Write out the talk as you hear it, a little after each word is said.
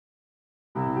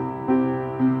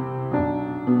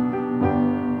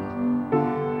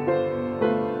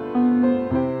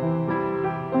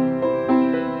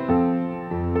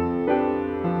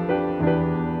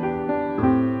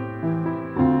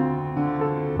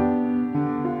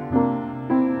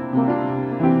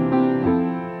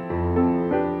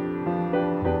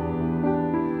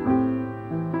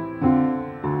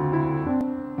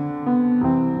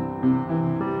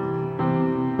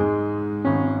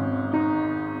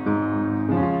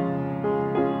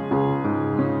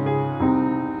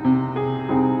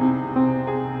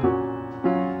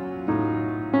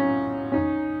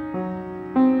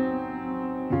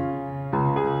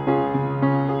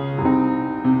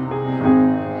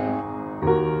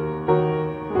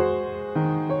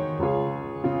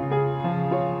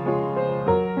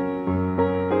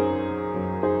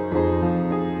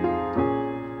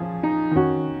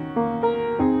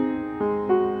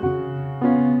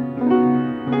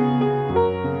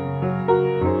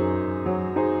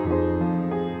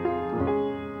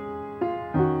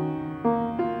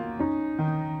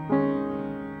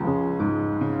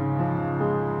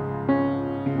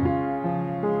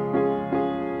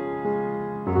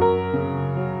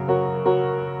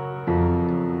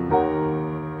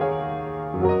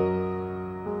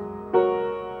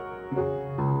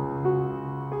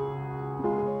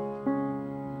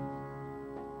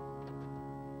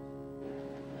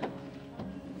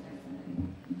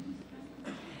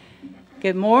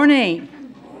Good morning.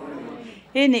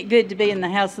 Isn't it good to be in the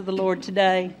house of the Lord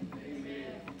today?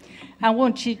 I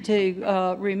want you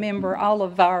to remember all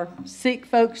of our sick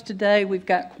folks today. We've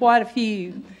got quite a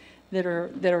few that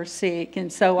are sick,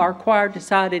 and so our choir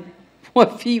decided,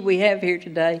 what few we have here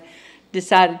today,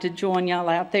 decided to join y'all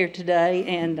out there today.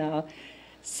 And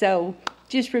so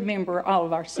just remember all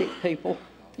of our sick people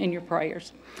in your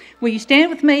prayers. Will you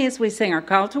stand with me as we sing our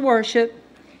call to worship?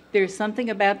 There's something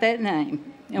about that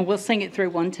name, and we'll sing it through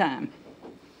one time.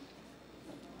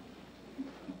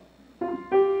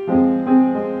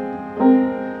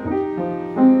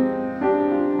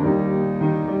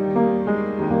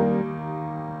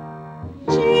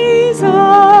 Jesus,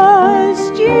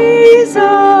 Jesus,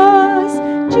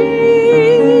 Jesus,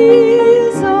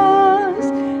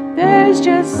 there's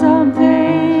just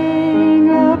something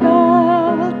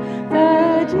about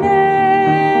that name.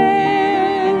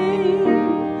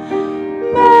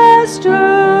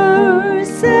 Master,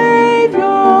 Savior,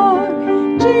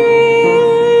 Jesus,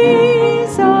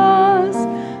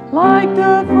 like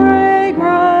the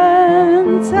fragrance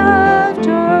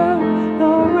after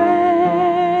the rain.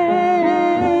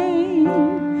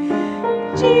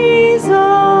 Jesus,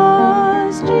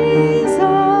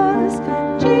 Jesus,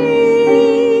 Jesus,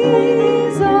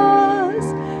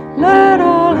 let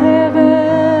all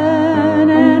heaven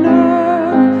and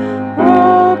earth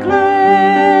proclaim.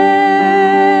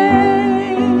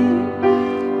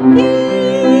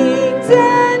 Kings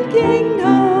and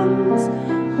kingdoms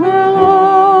will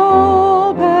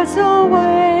all pass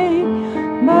away,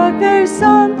 but there's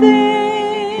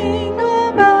something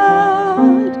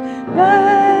about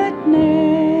that name.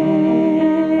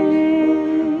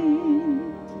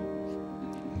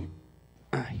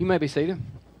 You may be seated.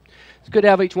 It's good to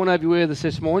have each one of you with us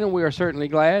this morning. We are certainly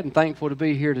glad and thankful to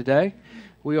be here today.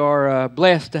 We are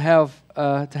blessed to have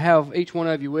each one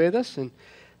of you with us. And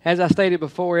as I stated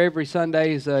before, every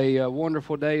Sunday is a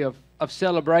wonderful day of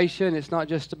celebration. It's not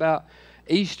just about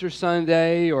Easter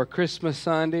Sunday or Christmas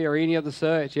Sunday or any other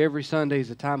such. Every Sunday is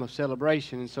a time of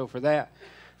celebration. And so for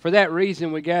that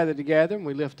reason, we gather together and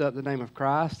we lift up the name of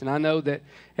Christ. And I know that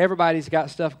everybody's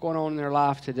got stuff going on in their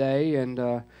life today,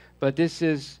 and but this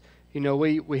is,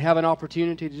 we have an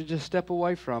opportunity to just step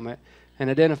away from it and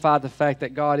identify the fact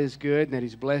that God is good and that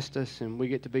He's blessed us, and we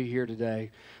get to be here today.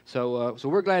 So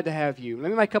we're glad to have you. Let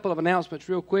me make a couple of announcements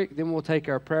real quick, then we'll take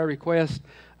our prayer request.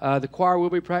 The choir will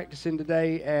be practicing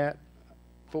today at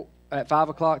 5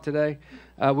 o'clock today.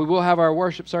 We will have our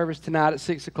worship service tonight at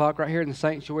 6 o'clock right here in the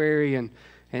sanctuary, and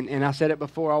I said it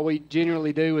before, all we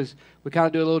generally do is we kind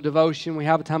of do a little devotion. We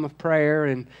have a time of prayer,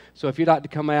 and so if you'd like to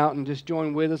come out and just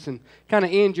join with us and kind of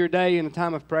end your day in a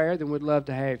time of prayer, then we'd love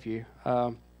to have you.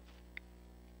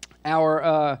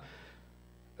 Our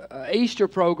Easter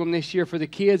program this year for the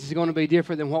kids is going to be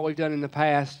different than what we've done in the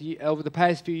past. Over the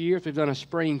past few years, we've done a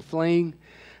spring fling.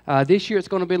 This year, it's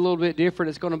going to be a little bit different.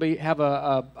 It's going to have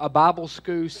a Bible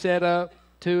school set up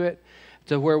to it,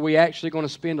 to where we actually going to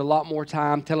spend a lot more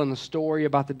time telling the story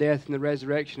about the death and the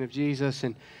resurrection of Jesus.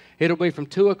 And it'll be from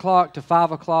 2 o'clock to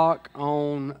 5 o'clock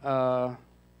on,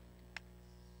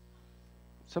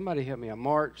 somebody help me out,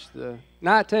 March the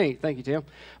 19th. Thank you, Tim.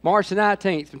 March the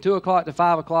 19th from 2 o'clock to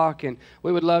 5 o'clock. And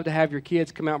we would love to have your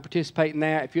kids come out and participate in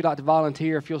that. If you'd like to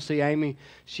volunteer, if you'll see Amy,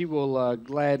 she will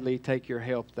gladly take your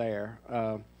help there.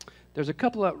 There's a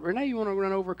couple of, Renee, you want to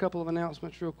run over a couple of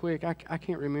announcements real quick? I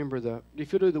can't remember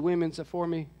if you'll do the women's for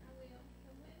me. I will.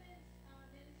 The women's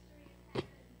ministry is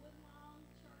having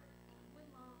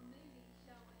Woodlawn movie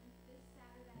showing this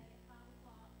Saturday at 5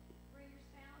 o'clock. Bring your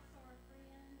spouse or a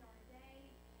friend or a date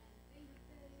and finger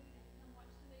food and come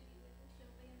watch the movie with us.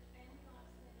 It'll be in the Family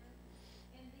Life Center.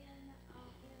 And then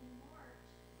in March,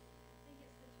 I think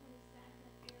it's the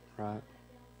 22nd, Right.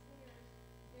 downstairs,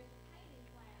 there's a painting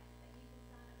class that you can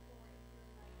sign up for if you're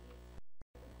like,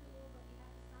 it's really cool, but you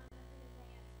have to sign up in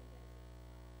advance to get it.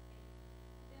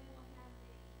 Then we'll have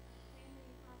the family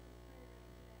and crisis prayer room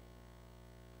today.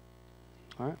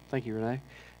 All right, thank you, Renee.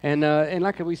 And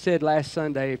like we said last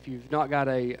Sunday, if you've not got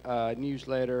a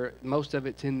newsletter, most of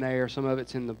it's in there. Some of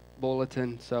it's in the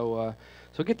bulletin. So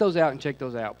get those out and check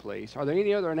those out, please. Are there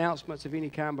any other announcements of any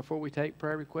kind before we take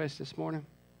prayer requests this morning?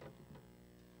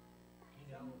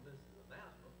 This is an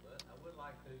announcement, but I would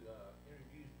like to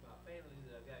introduce my family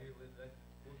that I've got here with me.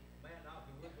 Matt and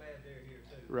Austin, we're glad they're here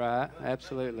too. Right,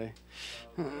 absolutely.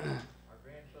 Our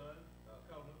grandson,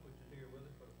 Coleman, which is here with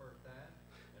us for the first time,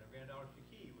 and our granddaughter,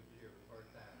 Shakee, which is here for the first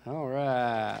time. All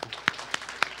right. And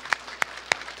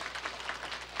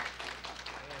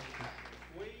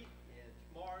sweet and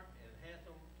smart and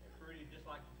handsome and pretty, just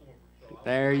like the former. So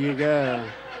There you go.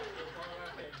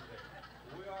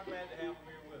 We are glad to have them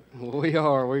here We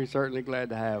are. We're certainly glad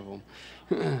to have them.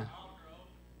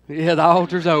 Yeah, the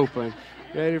altar's open,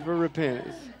 ready for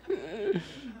repentance.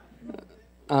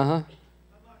 Uh-huh.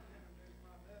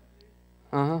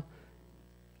 Uh-huh.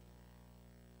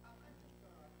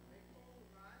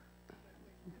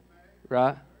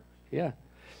 Right. Yeah.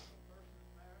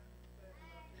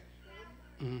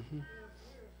 Mm-hmm.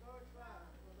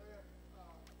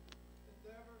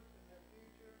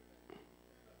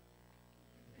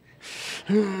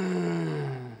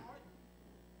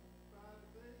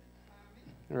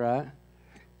 Right.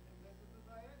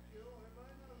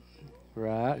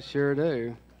 Right, sure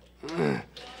do.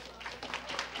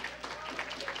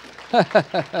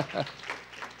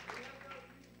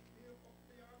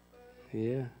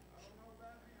 Yeah.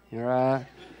 You're right.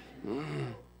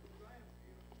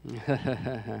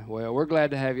 Well, we're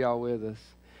glad to have y'all with us.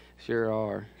 Sure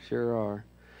are. Sure are.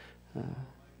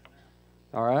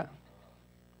 All right.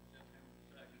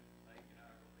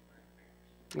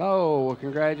 Oh, well,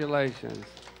 congratulations.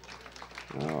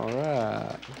 All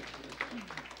right.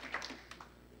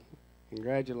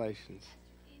 Congratulations.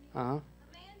 Uh-huh.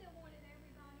 Amanda wanted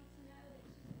everybody to know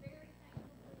that she's very thankful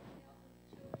for the help of the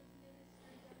children's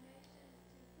ministry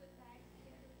donations to put bags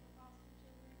together for foster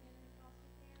children entering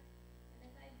foster care,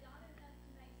 and that they've got enough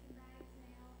to make some bags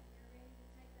now, and they're ready to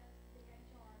take those to the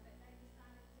HR, but they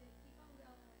decided to keep on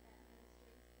going with that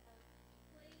ministry. So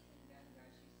please, when you go to the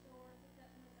grocery store, pick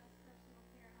up one of those personal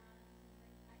care items and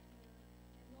bring it back to them.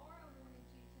 And Laura wanted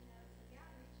you to know for the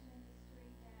outreach ministry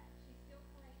that she's still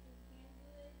collecting canned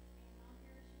goods and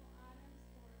non-perishable items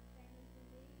for families in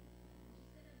need.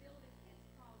 She's going to build a kids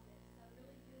closet, so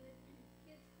really good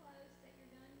kids clothes that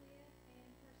you're done with and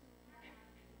personal care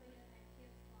items to be in that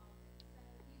kids closet.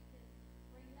 So if you can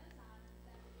bring those items,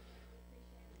 that would be greatly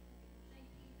appreciated too. Thank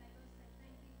you. They both say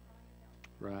thank you for all your help.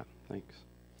 Right. Thanks.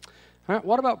 All right.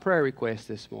 What about prayer requests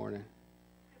this morning?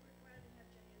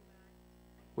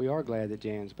 We are glad that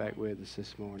Jan's back with us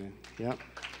this morning. Yep.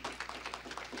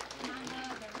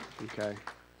 Okay.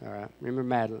 All right. Remember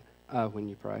Madeline when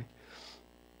you pray.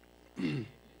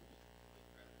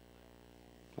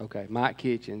 Okay. Mike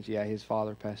Kitchens. Yeah, his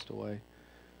father passed away.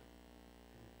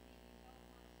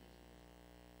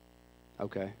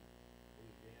 Okay.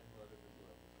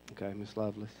 Okay, Miss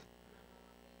Lovelace.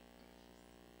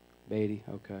 Betty.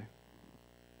 Okay.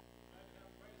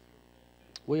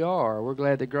 We are. We're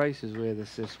glad that Grace is with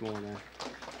us this morning.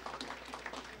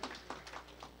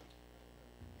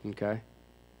 Okay.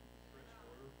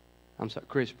 I'm sorry,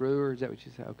 Chris Brewer, is that what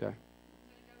you said? Okay.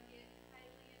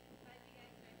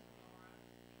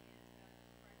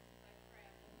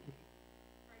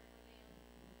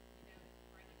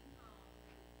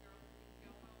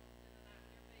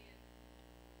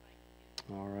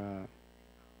 All right.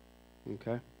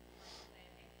 Okay.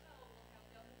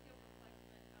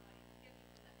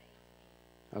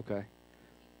 Okay.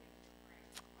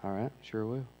 All right. Sure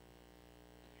will.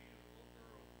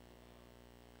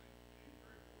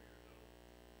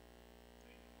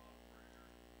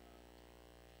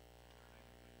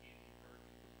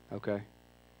 Okay.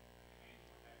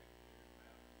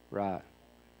 Right.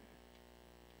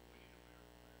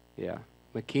 Yeah.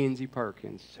 Mackenzie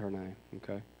Perkins is her name.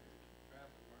 Okay.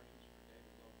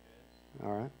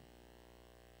 All right.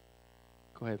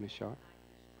 Go ahead, Miss Sharp.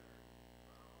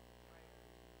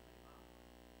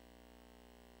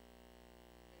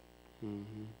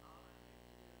 Mm-hmm.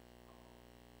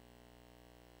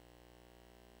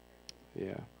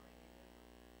 Yeah.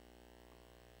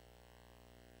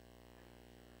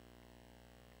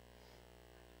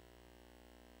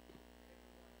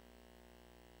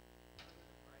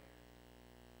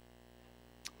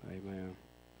 Amen.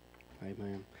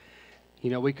 Amen.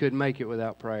 You know, we couldn't make it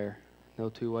without prayer. No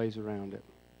two ways around it.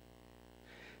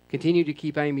 Continue to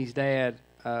keep Amy's dad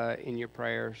in your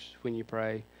prayers when you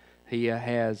pray. He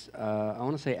has, I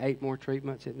want to say 8 more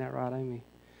treatments. Isn't that right, Amy?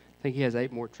 I think he has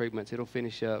 8 more treatments. It'll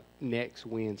finish up next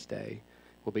Wednesday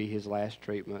will be his last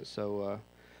treatment. So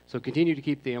continue to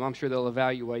keep them. I'm sure they'll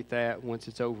evaluate that once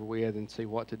it's over with and see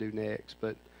what to do next.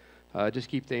 But just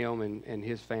keep them and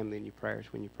his family in your prayers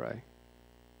when you pray.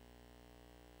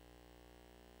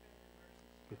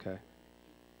 Okay.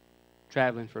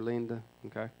 Traveling for Linda.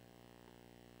 Okay.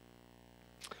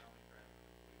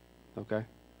 Okay.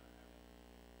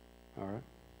 All right.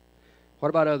 What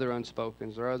about other unspoken?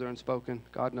 Is there other unspoken?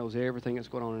 God knows everything that's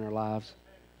going on in our lives.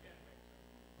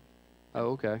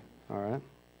 Oh, okay. All right.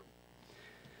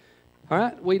 All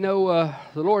right. We know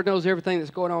the Lord knows everything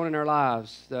that's going on in our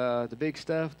lives. The big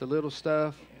stuff, the little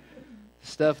stuff,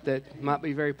 stuff that might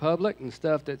be very public and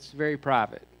stuff that's very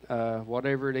private,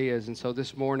 whatever it is. And so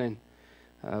this morning,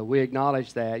 we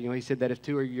acknowledge that. He said that if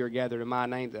two of you are gathered in my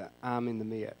name, that I'm in the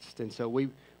midst. And so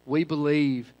we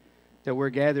believe that we're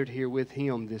gathered here with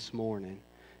him this morning.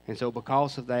 And so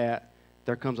because of that,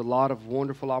 there comes a lot of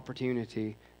wonderful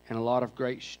opportunity and a lot of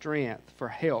great strength for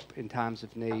help in times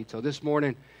of need. So this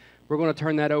morning, we're going to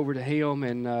turn that over to him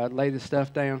and lay the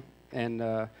stuff down and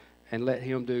let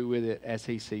him do with it as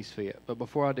he sees fit. But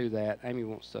before I do that, Amy you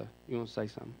want to say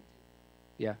something?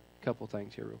 Yeah, a couple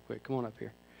things here real quick. Come on up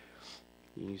here.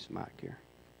 You can use the mic here.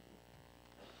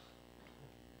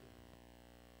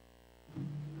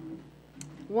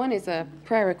 One is a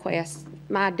prayer request.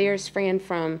 My dearest friend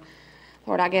from,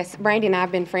 Lord, I guess Brandy and I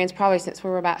have been friends probably since we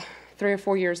were about 3 or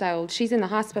 4 years old. She's in the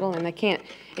hospital and they can't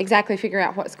exactly figure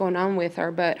out what's going on with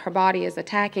her, but her body is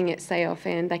attacking itself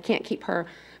and they can't keep her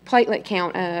platelet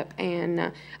count up.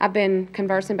 And I've been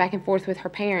conversing back and forth with her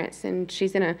parents, and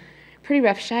she's in a pretty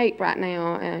rough shape right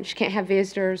now. She can't have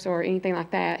visitors or anything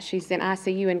like that. She's in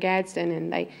ICU in Gadsden,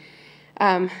 and they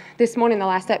this morning, the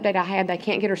last update I had, they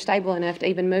can't get her stable enough to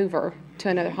even move her to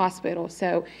another hospital.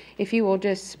 So if you will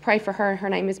just pray for her. Her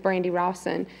name is Brandy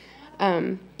Rawson.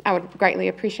 I would greatly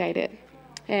appreciate it.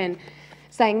 And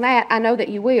saying that, I know that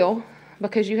you will,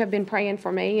 because you have been praying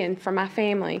for me and for my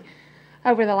family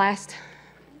over the last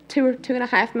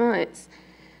 2.5 months.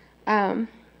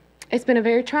 It's been a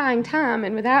very trying time,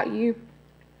 and without you,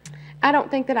 I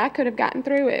don't think that I could have gotten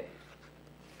through it.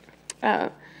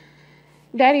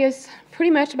 Daddy is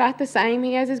pretty much about the same.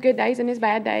 He has his good days and his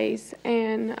bad days,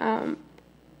 and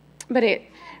but it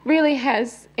really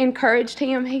has encouraged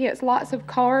him. He gets lots of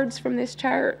cards from this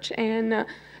church, and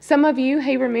some of you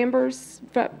he remembers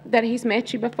that he's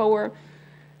met you before.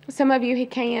 Some of you he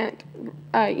can't.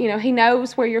 He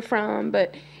knows where you're from,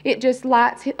 but it just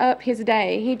lights up his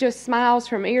day. He just smiles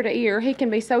from ear to ear. He can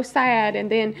be so sad,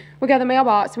 and then we go to the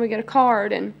mailbox and we get a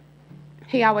card, and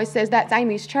he always says, "That's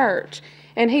Amy's church."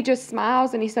 And he just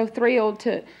smiles, and he's so thrilled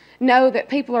to know that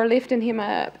people are lifting him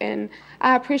up. And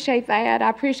I appreciate that. I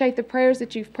appreciate the prayers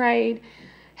that you've prayed,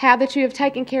 how that you have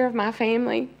taken care of my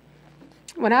family.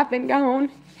 When I've been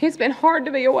gone, it's been hard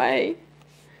to be away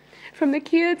from the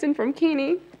kids and from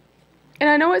Kenny. And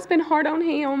I know it's been hard on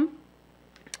him.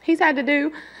 He's had to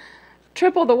do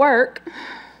triple the work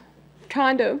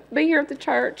trying to be here at the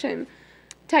church and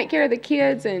take care of the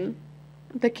kids, and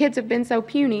the kids have been so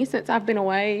puny since I've been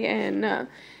away, and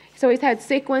so he's had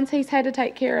sick ones he's had to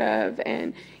take care of,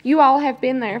 and you all have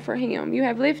been there for him. You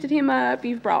have lifted him up,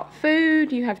 you've brought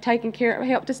food, you have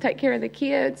helped us take care of the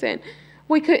kids, and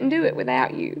we couldn't do it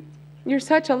without you. You're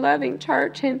such a loving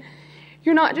church, and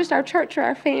you're not just our church, you're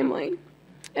our family.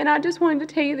 And I just wanted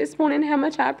to tell you this morning how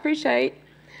much I appreciate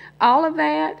all of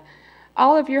that,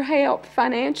 all of your help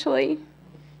financially.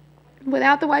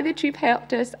 Without the way that you've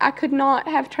helped us, I could not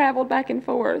have traveled back and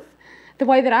forth the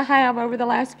way that I have over the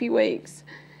last few weeks.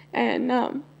 And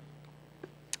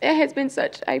it has been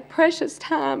such a precious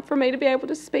time for me to be able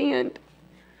to spend,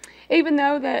 even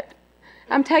though that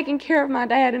I'm taking care of my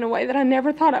dad in a way that I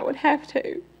never thought I would have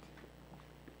to.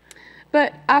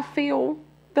 But I feel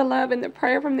the love and the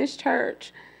prayer from this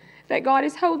church that God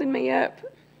is holding me up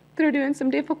through doing some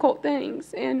difficult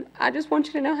things, and I just want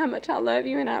you to know how much I love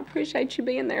you, and I appreciate you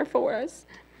being there for us.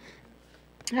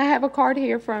 I have a card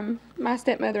here from my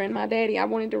stepmother and my daddy I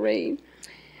wanted to read. It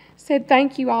said,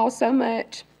 "Thank you all so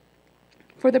much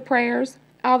for the prayers,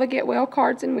 all the get well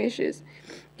cards and wishes.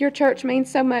 Your church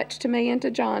means so much to me and to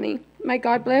Johnny. May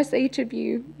God bless each of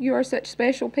you. You are such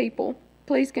special people.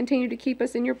 Please continue to keep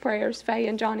us in your prayers, Faye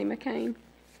and Johnny McCain."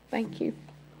 Thank you.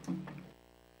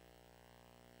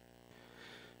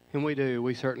 And we do.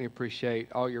 We certainly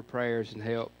appreciate all your prayers and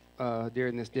help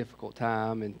during this difficult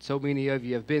time. And so many of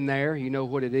you have been there. You know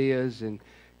what it is, and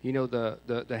you know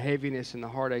the heaviness and the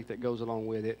heartache that goes along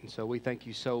with it. And so we thank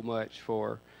you so much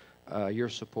for your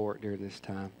support during this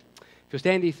time. If you'll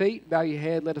stand to your feet, bow your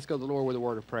head, let us go to the Lord with a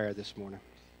word of prayer this morning.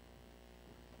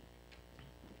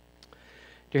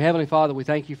 Dear Heavenly Father, we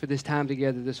thank you for this time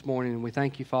together this morning, and we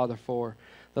thank you, Father, for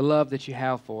the love that you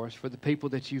have for us, for the people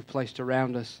that you've placed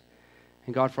around us,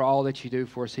 and God, for all that you do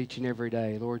for us each and every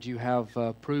day. Lord, you have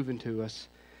proven to us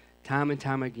time and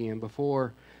time again,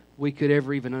 before we could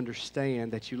ever even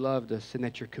understand, that you loved us and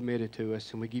that you're committed to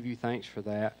us, and we give you thanks for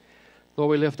that.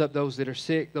 Lord, we lift up those that are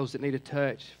sick, those that need a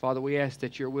touch. Father, we ask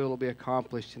that your will be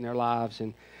accomplished in their lives,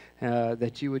 and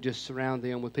that you would just surround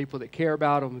them with people that care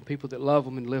about them and people that love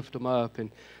them and lift them up. And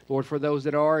Lord, for those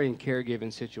that are in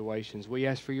caregiving situations, we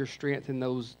ask for your strength in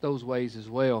those ways as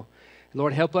well. And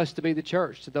Lord, help us to be the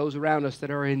church to those around us that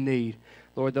are in need.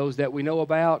 Lord, those that we know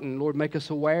about, and Lord, make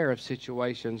us aware of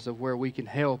situations of where we can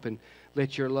help and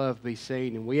let your love be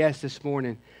seen. And we ask this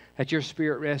morning that your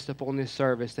Spirit rest upon this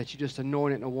service, that you just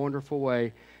anoint it in a wonderful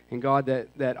way. And God,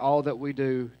 that all that we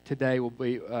do today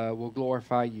will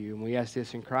glorify you. And we ask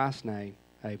this in Christ's name.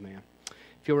 Amen.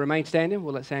 If you'll remain standing,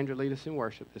 we'll let Sandra lead us in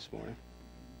worship this morning.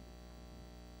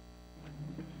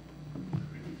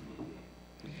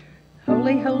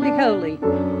 Holy, holy, holy.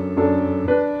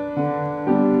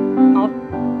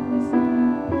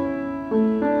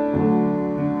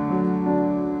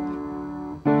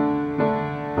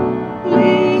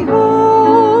 Holy,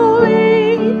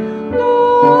 holy,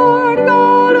 Lord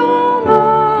God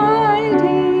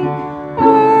Almighty,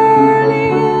 early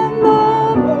in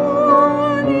the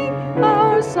morning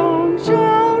our song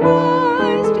shall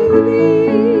rise to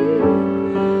thee.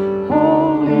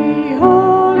 Holy,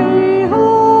 holy,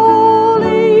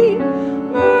 holy,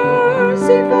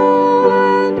 merciful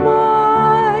and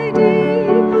mighty,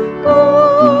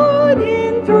 God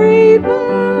in three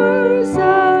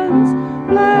persons,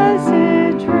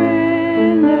 blessed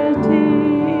Trinity.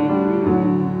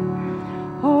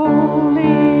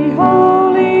 Holy,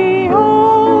 holy,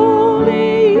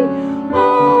 holy,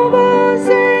 all the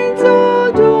saints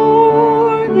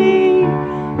adore thee,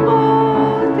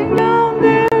 nothing down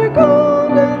their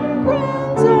golden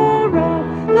crowns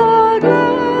around the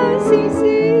glassy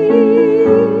sea.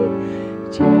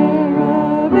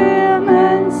 Cherubim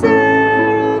and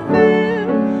seraphim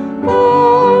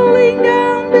falling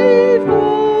down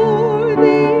before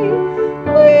thee,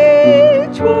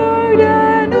 which word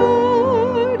and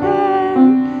Lord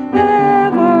and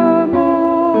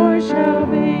evermore shall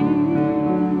be.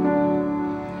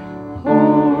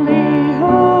 Holy,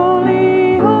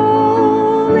 holy,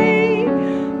 holy,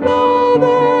 though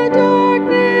the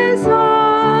darkness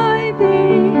hide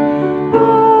thee,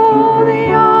 though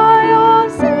the eye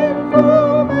of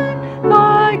sinful man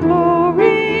thy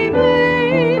glory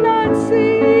may not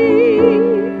see,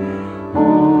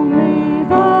 only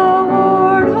thou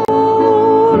art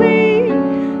holy,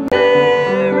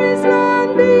 there is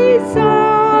none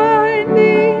beside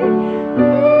thee,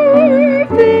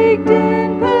 perfect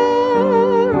in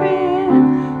power,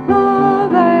 in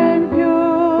love and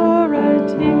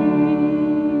purity.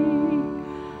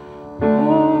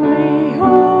 Holy,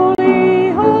 holy,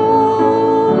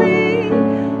 holy,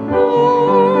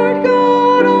 Lord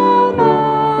God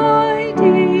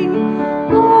Almighty,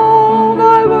 all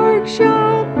thy works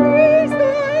shall praise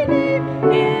thy name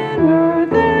in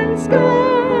earth and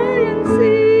sky and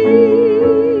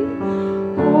sea.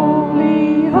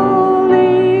 Holy,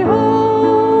 holy,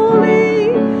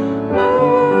 holy,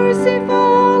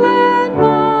 merciful and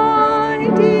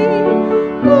mighty,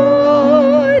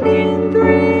 God in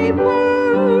three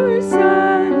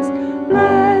persons,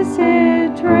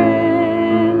 blessed Trinity.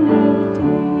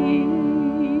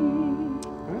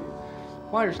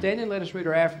 While you're standing, let us read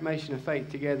our affirmation of faith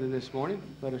together this morning.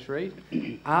 Let us read.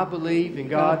 I believe in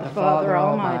God the Father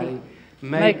Almighty,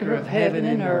 maker of heaven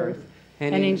and earth,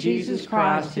 and in Jesus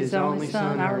Christ, his only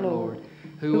Son, our Lord,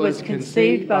 who was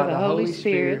conceived by the Holy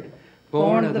Spirit,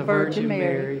 born of the Virgin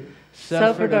Mary,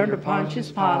 suffered under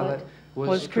Pontius Pilate,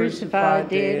 was crucified,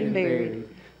 dead, and buried.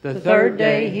 The third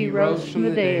day he rose from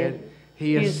the dead.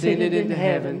 He ascended into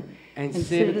heaven, and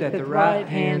sitteth at the right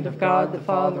hand of God the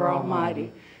Father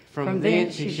Almighty. From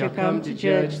thence he shall come to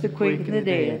judge the quick and the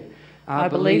dead. I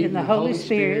believe in the Holy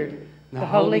Spirit, the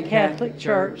Holy Catholic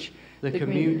Church, the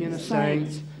communion of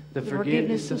saints, the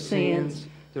forgiveness of sins,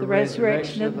 the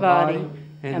resurrection of the body,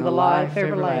 and the life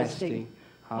everlasting.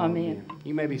 Amen.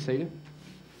 You may be seated.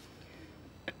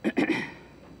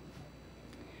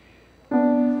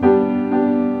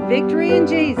 Victory in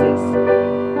Jesus.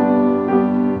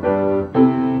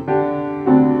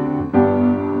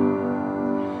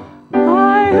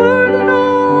 I heard it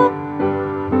all.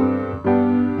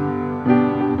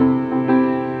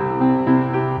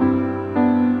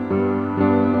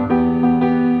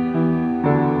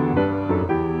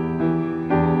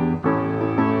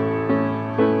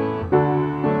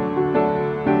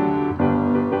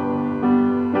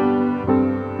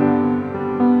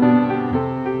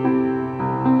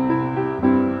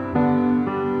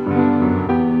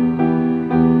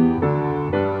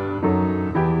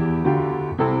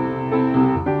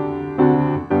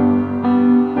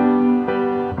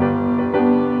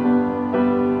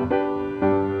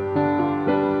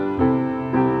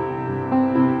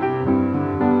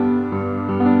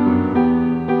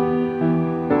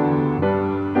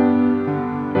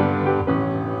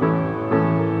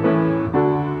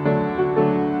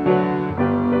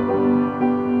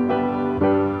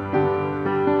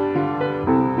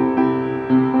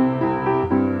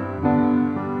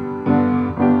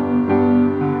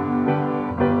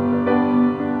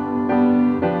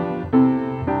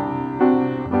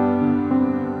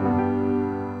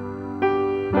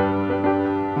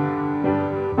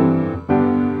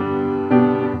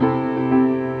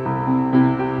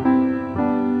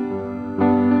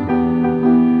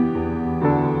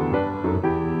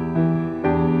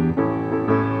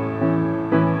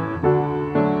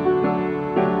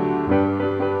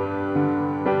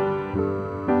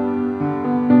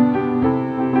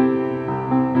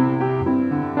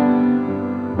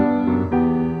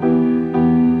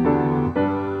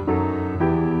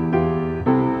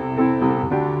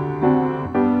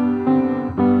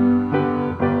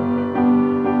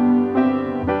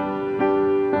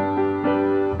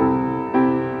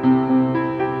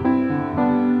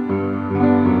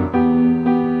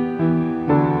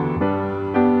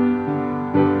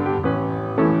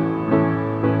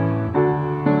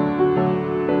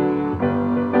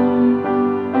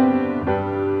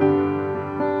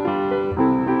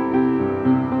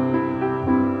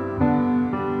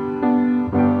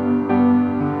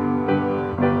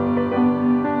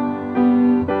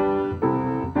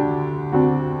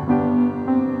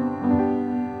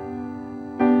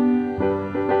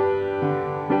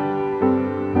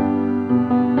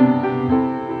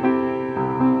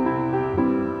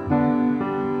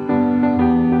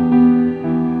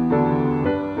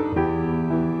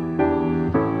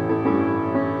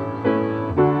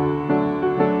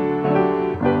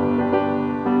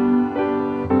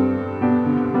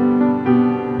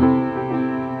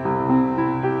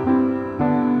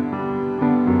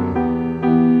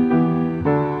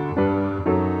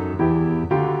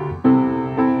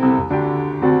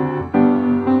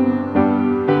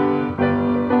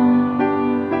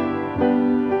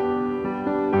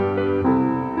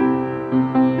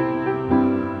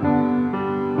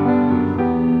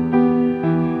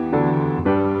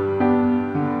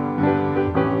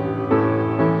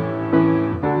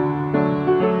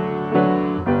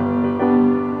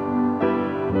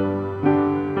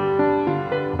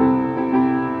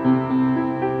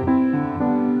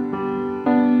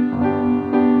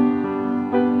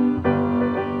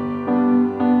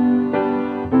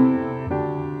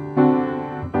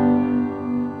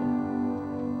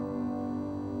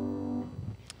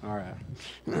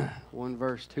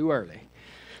 verse too early.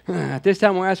 At this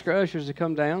time, we'll ask our ushers to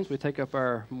come down as we take up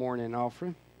our morning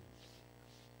offering.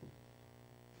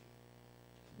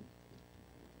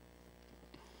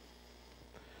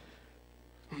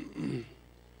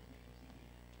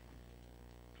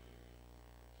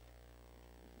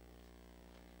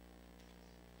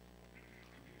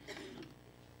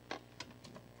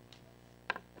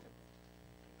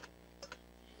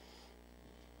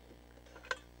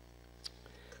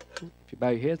 If you bow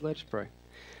your heads, let us pray.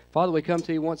 Father, we come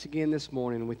to you once again this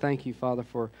morning, and we thank you, Father,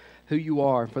 for who you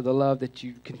are, for the love that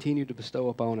you continue to bestow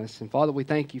upon us. And Father, we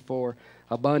thank you for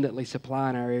abundantly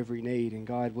supplying our every need. And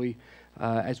God, we,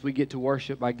 as we get to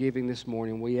worship by giving this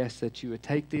morning, we ask that you would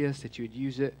take this, that you would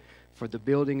use it for the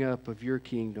building up of your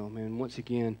kingdom. And once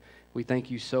again, we thank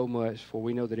you so much, for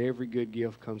we know that every good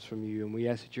gift comes from you. And we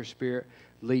ask that your Spirit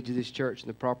lead to this church in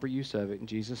the proper use of it. In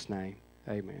Jesus' name,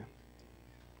 amen.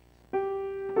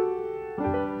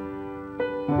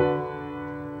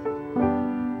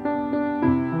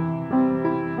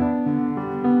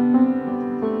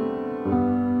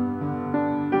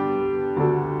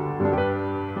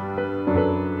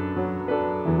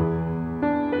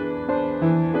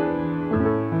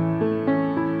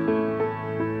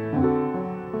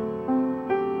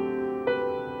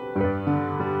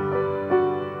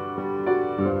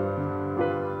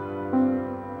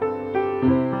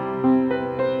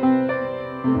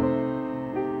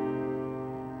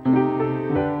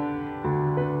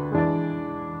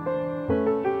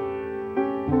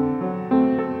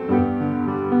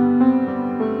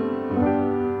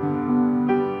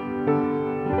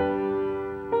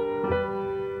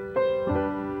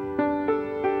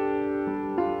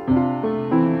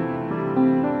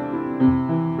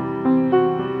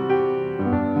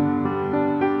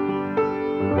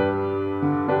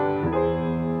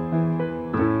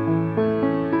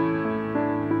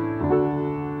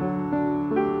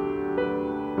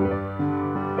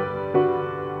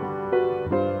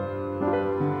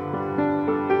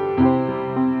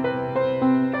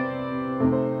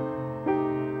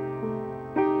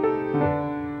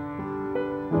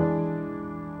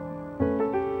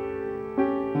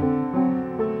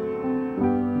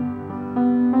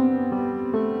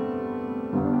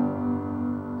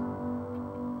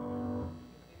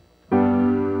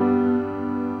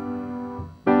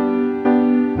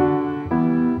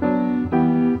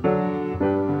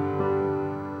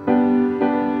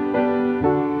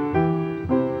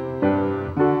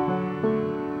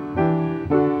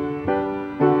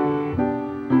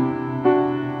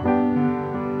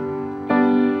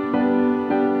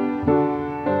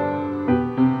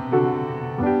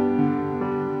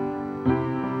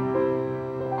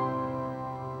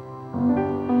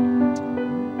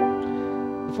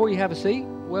 Before you have a seat,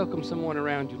 welcome someone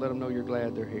around you. Let them know you're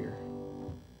glad they're here.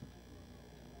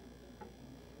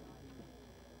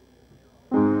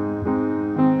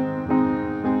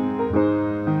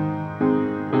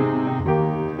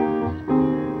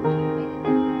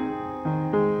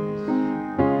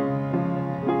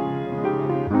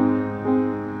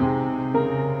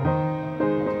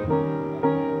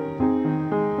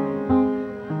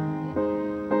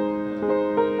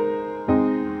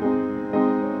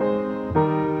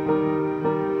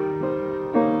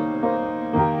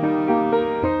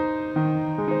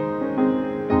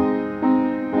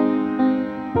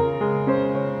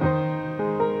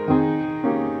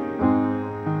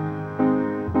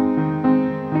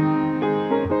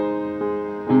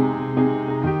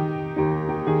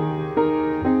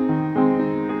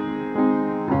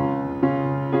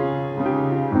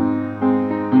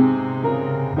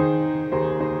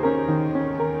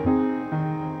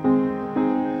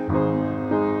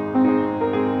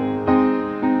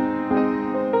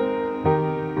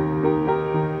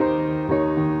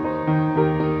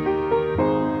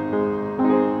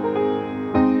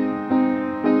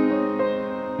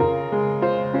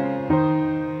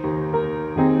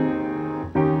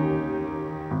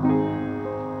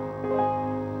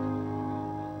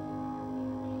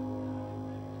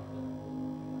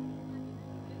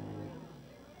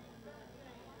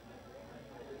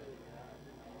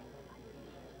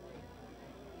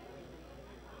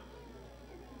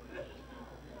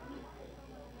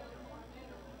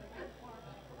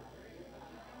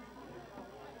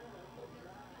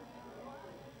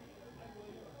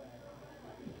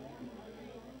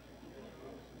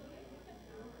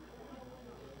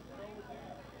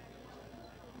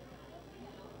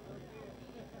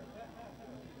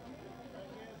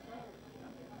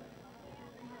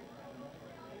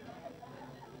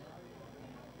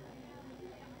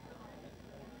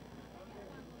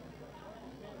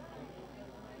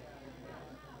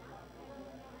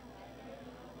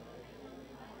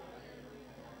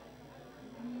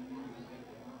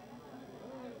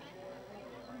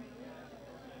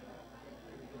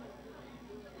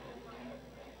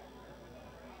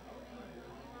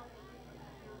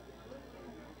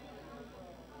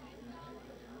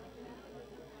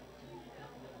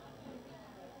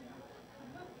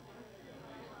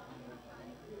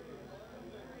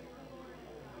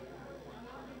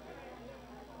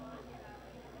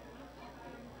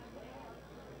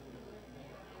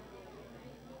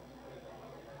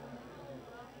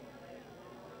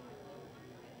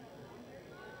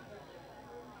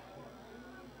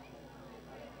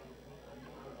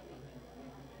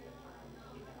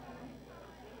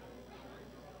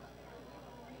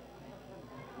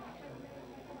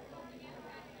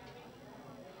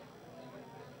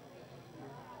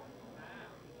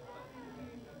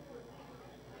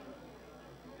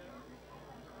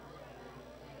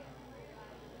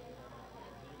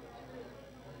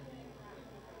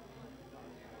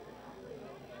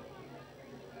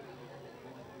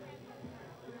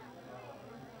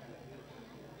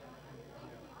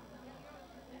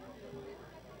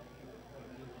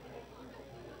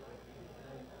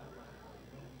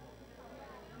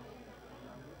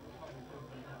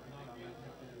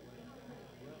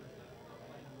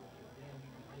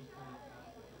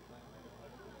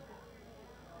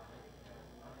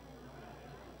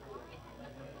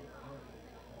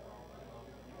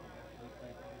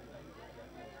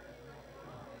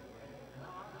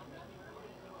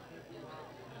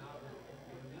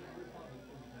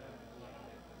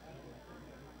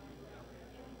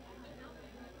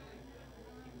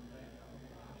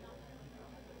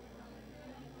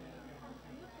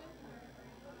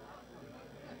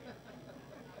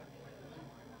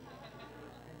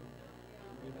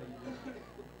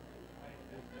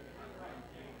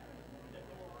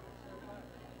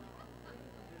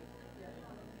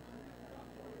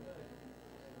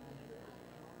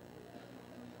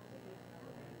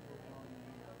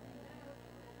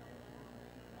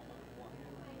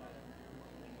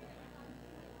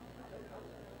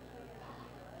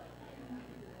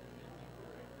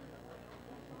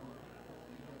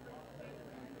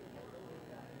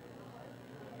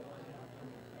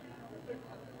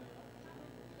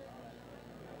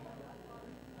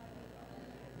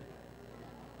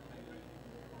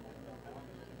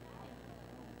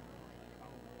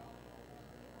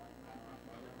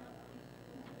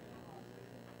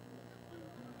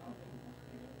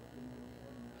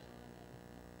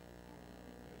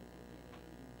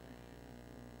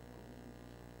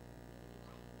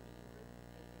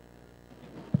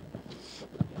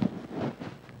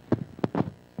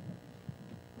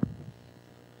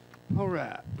 All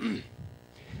right.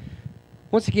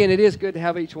 Once again, it is good to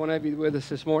have each one of you with us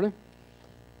this morning.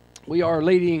 We are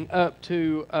leading up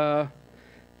to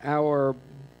our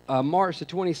March the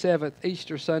 27th,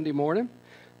 Easter Sunday morning.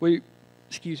 We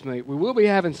will be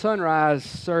having sunrise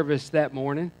service that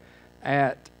morning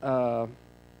at where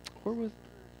was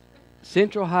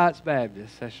Central Heights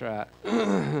Baptist. That's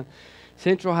right,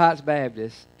 Central Heights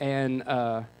Baptist. And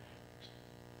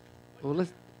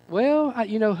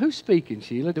who's speaking,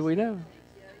 Sheila? Do we know?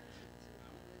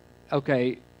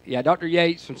 Okay, yeah, Dr.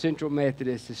 Yates from Central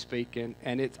Methodist is speaking,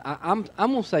 and I'm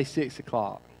gonna say 6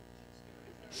 o'clock,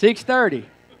 6:30.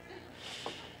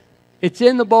 It's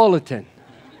in the bulletin.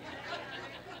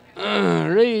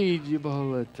 Read your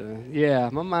bulletin. Yeah,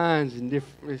 my mind's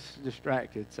it's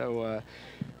distracted. So,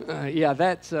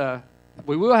 that's.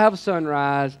 We will have a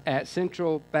sunrise at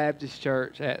Central Baptist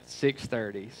Church at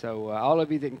 6:30. So, all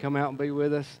of you that can come out and be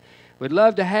with us, we'd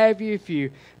love to have you. If you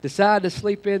decide to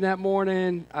sleep in that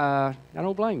morning, I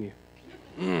don't blame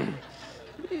you.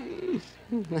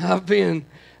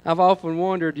 I've often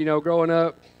wondered, growing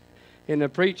up in the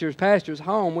pastor's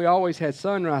home, we always had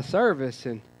sunrise service,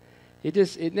 and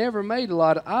it never made a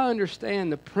lot of. I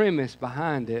understand the premise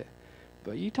behind it,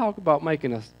 but you talk about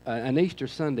making an Easter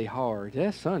Sunday hard.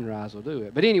 That sunrise will do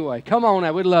it. But anyway, come on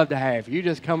out. We'd love to have you. You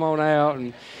just come on out,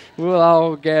 and we'll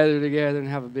all gather together and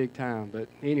have a big time. But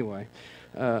anyway,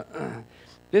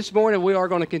 this morning we are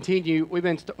going to continue. We've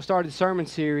been started a sermon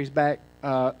series back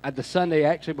at the Sunday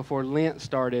actually before Lent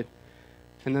started.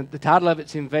 And the title of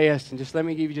it's Invest. And just let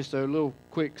me give you just a little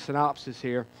quick synopsis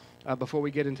here before we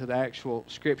get into the actual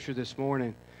scripture this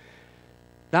morning.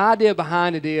 The idea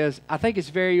behind it is, I think it's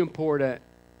very important,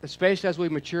 especially as we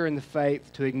mature in the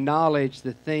faith, to acknowledge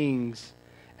the things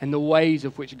and the ways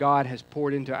of which God has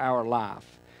poured into our life.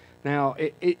 Now,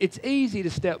 it's easy to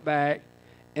step back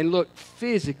and look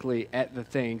physically at the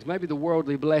things, maybe the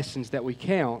worldly blessings that we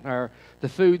count, or the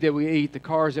food that we eat, the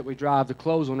cars that we drive, the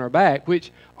clothes on our back,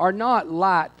 which are not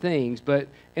light things, but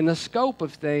in the scope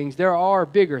of things, there are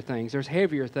bigger things, there's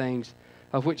heavier things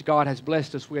of which God has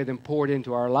blessed us with and poured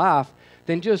into our life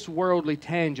than just worldly,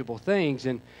 tangible things.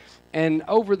 And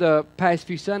over the past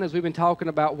few Sundays, we've been talking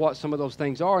about what some of those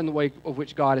things are and the way of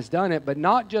which God has done it, but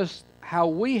not just how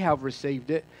we have received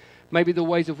it, maybe the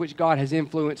ways of which God has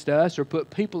influenced us or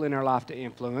put people in our life to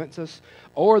influence us,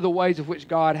 or the ways of which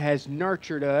God has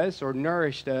nurtured us or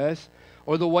nourished us,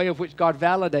 or the way of which God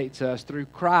validates us through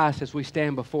Christ as we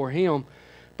stand before Him.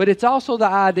 But it's also the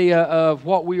idea of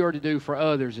what we are to do for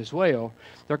others as well.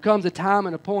 There comes a time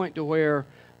and a point to where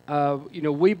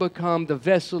we become the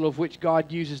vessel of which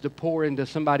God uses to pour into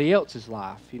somebody else's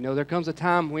life. There comes a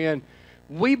time when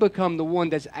we become the one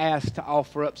that's asked to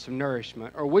offer up some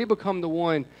nourishment, or we become the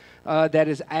one that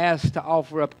is asked to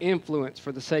offer up influence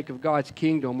for the sake of God's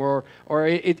kingdom, or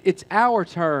it's our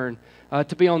turn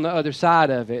to be on the other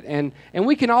side of it. And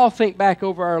we can all think back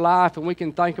over our life, and we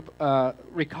can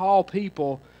recall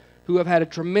people who have had a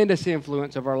tremendous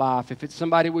influence of our life. If it's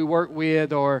somebody we work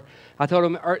with, or I told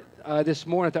them this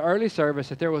morning at the early service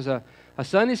that there was a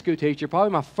Sunday school teacher, probably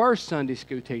my first Sunday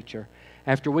school teacher,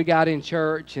 after we got in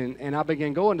church and I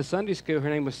began going to Sunday school. Her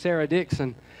name was Sarah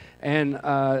Dixon. And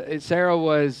Sarah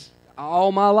was,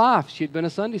 all my life, she'd been a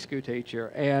Sunday school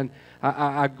teacher. And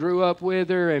I grew up with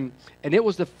her, and it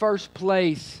was the first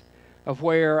place of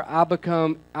where I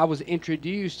was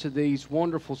introduced to these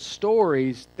wonderful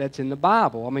stories that's in the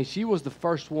Bible. I mean, she was the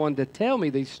first one to tell me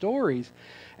these stories.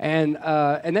 And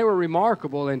they were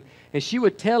remarkable. And she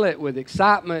would tell it with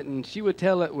excitement, and she would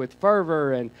tell it with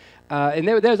fervor. And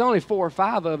there was only 4 or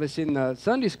 5 of us in the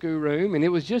Sunday school room, and it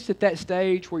was just at that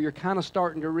stage where you're kind of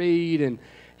starting to read, and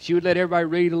she would let everybody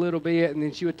read a little bit, and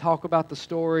then she would talk about the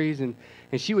stories, and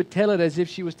she would tell it as if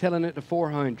she was telling it to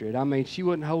 400. I mean, she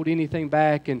wouldn't hold anything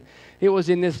back, and it was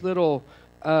in this little,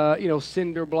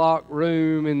 cinder block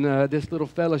room in this little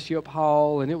fellowship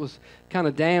hall, and it was kind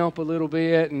of damp a little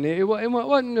bit, and it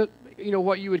wasn't,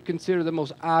 what you would consider the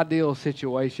most ideal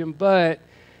situation, but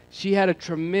she had a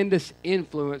tremendous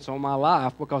influence on my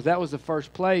life because that was the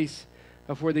first place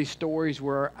of where these stories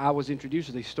were. I was introduced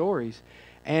to these stories.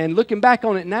 And looking back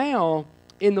on it now,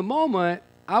 in the moment,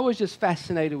 I was just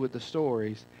fascinated with the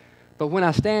stories. But when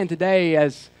I stand today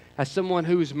as someone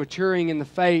who's maturing in the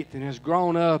faith and has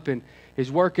grown up and is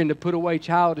working to put away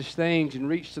childish things and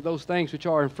reach to those things which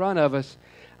are in front of us,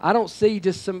 I don't see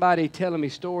just somebody telling me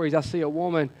stories. I see a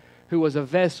woman who was a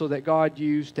vessel that God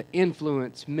used to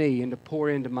influence me and to pour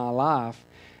into my life.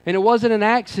 And it wasn't an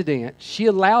accident. She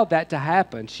allowed that to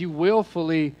happen. She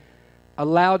willfully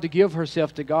allowed to give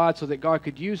herself to God so that God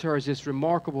could use her as this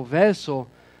remarkable vessel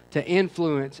to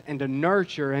influence and to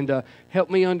nurture and to help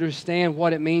me understand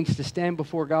what it means to stand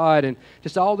before God and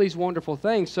just all these wonderful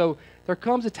things. So there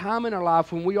comes a time in our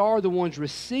life when we are the ones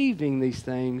receiving these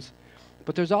things,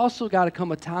 but there's also got to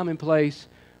come a time and place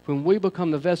when we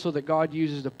become the vessel that God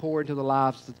uses to pour into the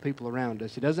lives of the people around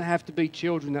us. It doesn't have to be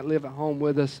children that live at home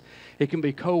with us. It can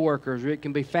be coworkers, or it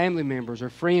can be family members, or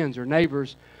friends, or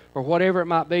neighbors, or whatever it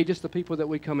might be, just the people that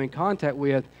we come in contact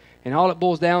with. And all it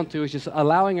boils down to is just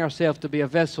allowing ourselves to be a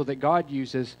vessel that God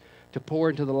uses to pour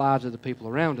into the lives of the people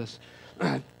around us.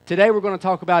 Today we're going to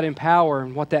talk about empower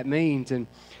and what that means. And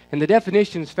the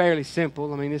definition is fairly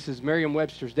simple. I mean, this is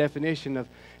Merriam-Webster's definition of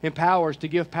empower is to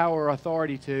give power or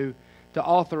authority to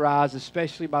authorize,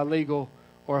 especially by legal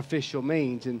or official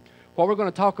means. And what we're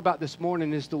going to talk about this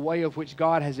morning is the way of which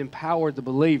God has empowered the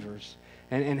believers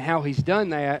and how He's done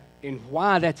that and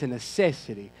why that's a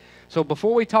necessity. So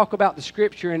before we talk about the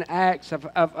Scripture and Acts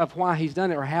of why He's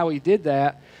done it or how He did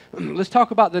that, let's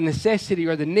talk about the necessity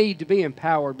or the need to be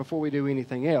empowered before we do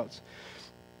anything else.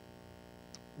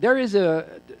 There is a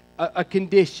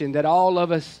condition that all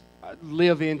of us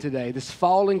live in today, this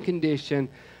fallen condition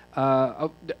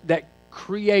that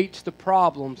creates the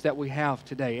problems that we have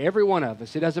today. Every one of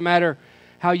us. It doesn't matter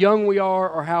how young we are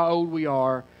or how old we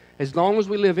are. As long as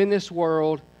we live in this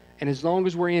world and as long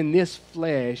as we're in this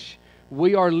flesh,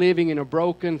 we are living in a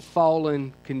broken,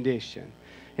 fallen condition.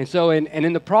 And so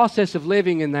in the process of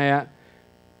living in that,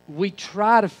 we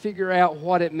try to figure out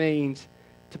what it means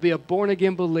to be a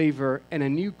born-again believer and a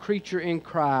new creature in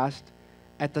Christ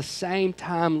at the same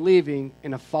time living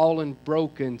in a fallen,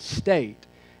 broken state.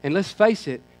 And let's face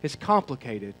it, it's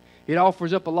complicated. It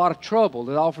offers up a lot of trouble.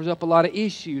 It offers up a lot of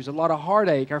issues, a lot of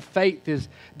heartache. Our faith is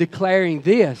declaring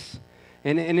this.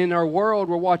 And in our world,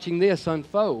 we're watching this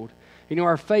unfold. You know,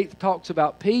 our faith talks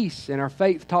about peace, and our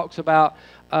faith talks about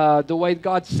the way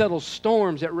God settles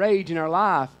storms that rage in our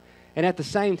life. And at the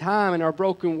same time, in our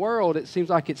broken world, it seems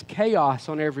like it's chaos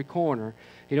on every corner.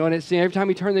 You know, and it's every time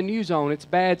you turn the news on, it's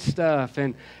bad stuff.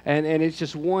 And it's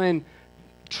just one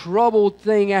troubled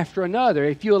thing after another.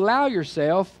 If you allow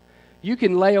yourself, you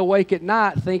can lay awake at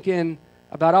night thinking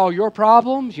about all your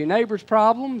problems, your neighbor's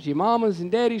problems, your mama's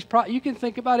and daddy's problems. You can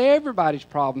think about everybody's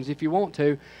problems if you want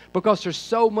to, because there's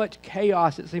so much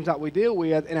chaos it seems like we deal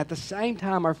with, and at the same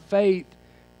time our faith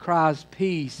cries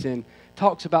peace and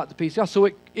talks about the peace. So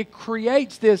it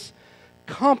creates this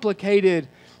complicated,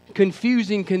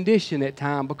 confusing condition at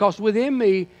times, because within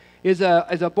me is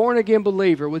a born-again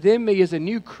believer. Within me is a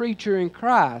new creature in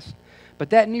Christ. But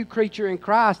that new creature in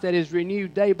Christ that is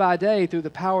renewed day by day through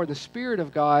the power of the Spirit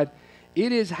of God,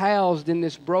 it is housed in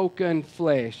this broken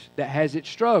flesh that has its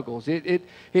struggles.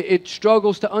 It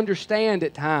struggles to understand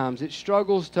at times. It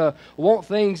struggles to want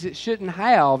things it shouldn't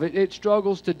have. It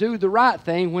struggles to do the right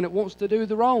thing when it wants to do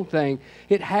the wrong thing.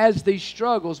 It has these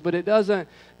struggles, but it doesn't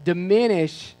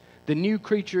diminish the new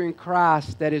creature in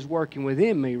Christ that is working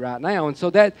within me right now. And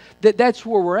so that's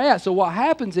where we're at. So what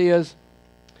happens is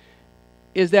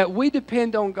that we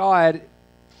depend on God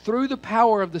through the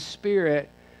power of the Spirit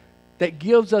that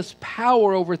gives us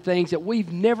power over things that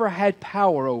we've never had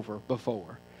power over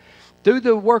before. Through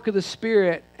the work of the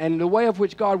Spirit and the way of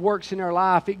which God works in our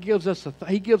life, He gives us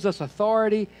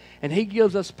authority, and He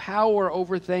gives us power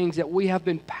over things that we have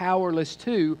been powerless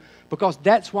to, because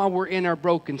that's why we're in our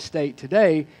broken state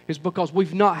today, is because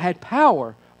we've not had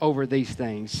power over these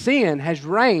things. Sin has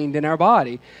reigned in our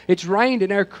body. It's reigned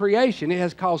in our creation. It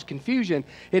has caused confusion.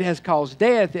 It has caused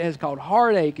death. It has caused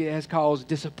heartache. It has caused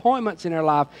disappointments in our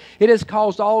life. It has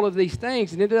caused all of these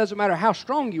things, and it doesn't matter how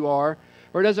strong you are,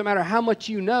 or it doesn't matter how much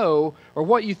you know, or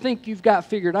what you think you've got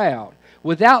figured out.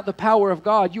 Without the power of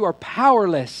God, you are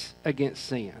powerless against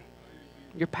sin.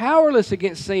 You're powerless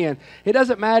against sin. It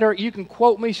doesn't matter. You can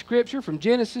quote me scripture from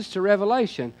Genesis to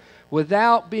Revelation.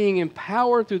 Without being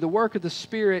empowered through the work of the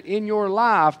Spirit in your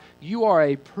life, you are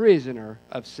a prisoner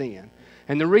of sin.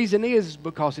 And the reason is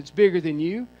because it's bigger than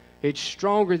you. It's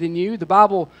stronger than you. The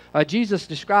Bible, Jesus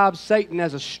describes Satan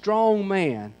as a strong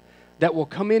man that will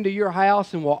come into your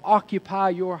house and will occupy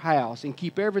your house and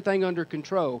keep everything under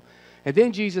control. And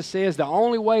then Jesus says the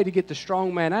only way to get the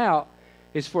strong man out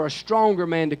is for a stronger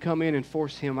man to come in and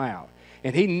force him out.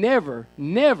 And He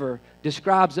never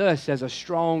describes us as a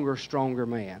stronger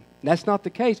man. That's not the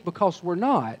case, because we're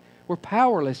not. We're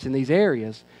powerless in these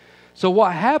areas. So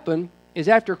what happened is,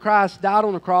 after Christ died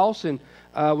on the cross and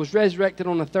was resurrected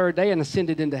on the third day and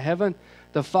ascended into heaven,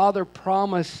 the Father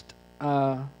promised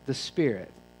the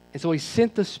Spirit. And so He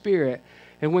sent the Spirit.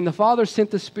 And when the Father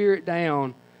sent the Spirit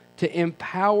down to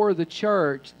empower the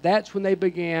church, that's when they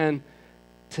began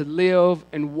to live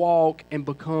and walk and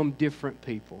become different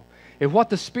people. And what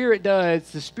the Spirit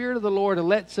does, the Spirit of the Lord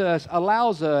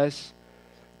allows us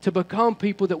to become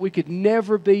people that we could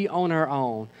never be on our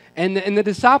own. And the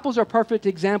disciples are perfect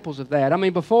examples of that. I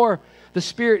mean, before the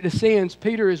Spirit descends,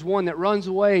 Peter is one that runs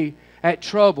away at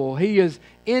trouble. He is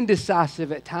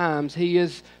indecisive at times. He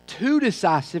is too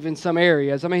decisive in some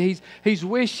areas. I mean, he's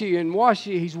wishy and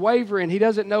washy. He's wavering. He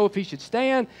doesn't know if he should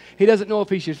stand. He doesn't know if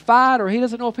he should fight, or he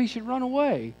doesn't know if he should run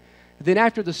away. Then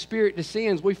after the Spirit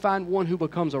descends, we find one who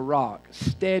becomes a rock,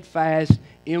 steadfast,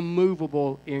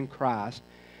 immovable in Christ.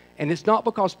 And it's not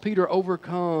because Peter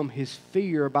overcome his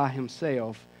fear by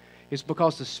himself. It's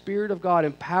because the Spirit of God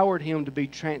empowered him to be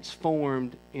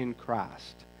transformed in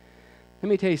Christ. Let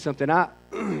me tell you something. I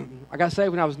got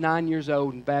saved when I was 9 years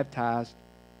old and baptized.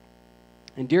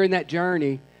 And during that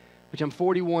journey, which I'm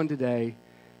 41 today,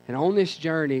 and on this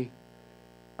journey,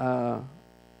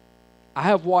 I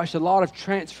have watched a lot of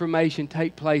transformation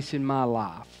take place in my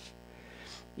life.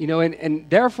 You know, and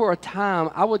there for a time,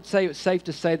 I would say it's safe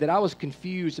to say that I was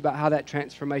confused about how that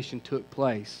transformation took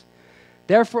place.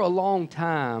 There for a long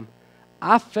time,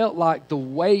 I felt like the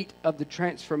weight of the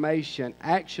transformation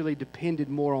actually depended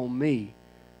more on me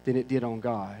than it did on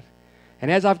God. And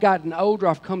as I've gotten older,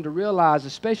 I've come to realize,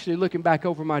 especially looking back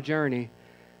over my journey,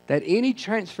 that any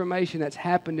transformation that's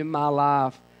happened in my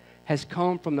life has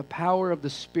come from the power of the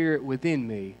Spirit within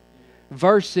me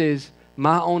versus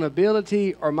my own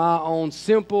ability or my own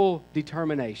simple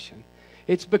determination.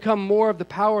 It's become more of the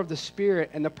power of the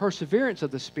Spirit and the perseverance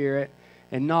of the Spirit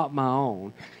and not my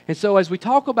own. And so as we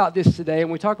talk about this today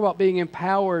and we talk about being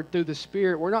empowered through the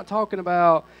Spirit, we're not talking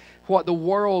about what the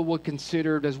world would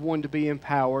consider as one to be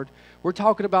empowered. We're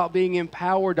talking about being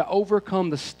empowered to overcome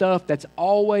the stuff that's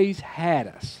always had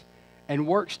us and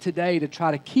works today to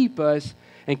try to keep us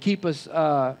and keep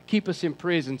us in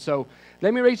prison. So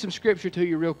let me read some scripture to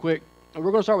you real quick. We're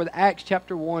going to start with Acts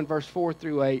chapter 1, verse 4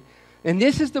 through 8. And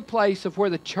this is the place of where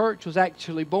the church was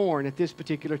actually born at this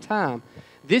particular time.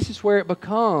 This is where it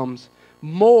becomes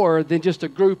more than just a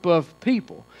group of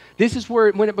people. This is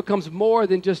where when it becomes more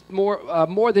than just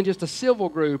a civil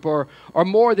group or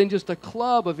more than just a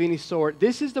club of any sort.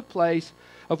 This is the place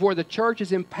of where the church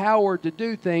is empowered to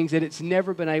do things that it's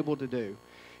never been able to do.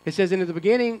 It says, in the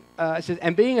beginning, it says,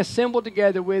 and being assembled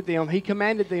together with them, he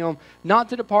commanded them not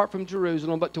to depart from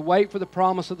Jerusalem, but to wait for the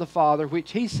promise of the Father,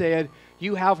 which he said,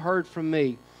 you have heard from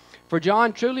me. For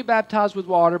John truly baptized with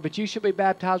water, but you shall be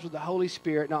baptized with the Holy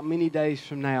Spirit not many days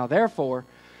from now. Therefore,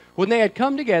 when they had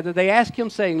come together, they asked him,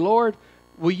 saying, Lord,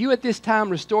 will you at this time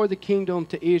restore the kingdom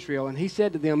to Israel? And he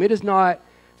said to them, it is not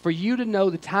for you to know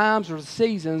the times or the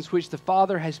seasons which the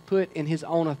Father has put in his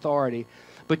own authority.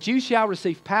 But you shall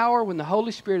receive power when the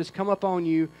Holy Spirit has come upon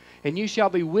you, and you shall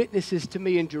be witnesses to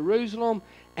me in Jerusalem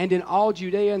and in all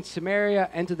Judea and Samaria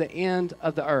and to the end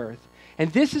of the earth.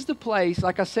 And this is the place,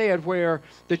 like I said, where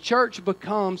the church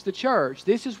becomes the church.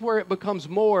 This is where it becomes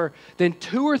more than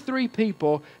 2 or 3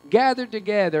 people gathered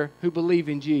together who believe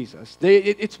in Jesus.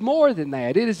 It's more than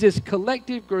that. It is this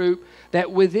collective group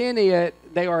that within it,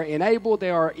 they are enabled,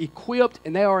 they are equipped,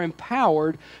 and they are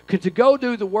empowered to go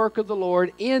do the work of the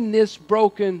Lord in this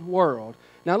broken world.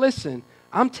 Now listen,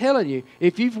 I'm telling you,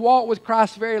 if you've walked with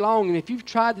Christ very long and if you've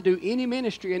tried to do any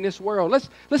ministry in this world,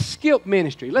 let's skip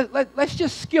ministry. Let's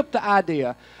just skip the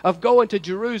idea of going to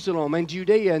Jerusalem and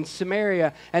Judea and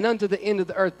Samaria and unto the end of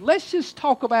the earth. Let's just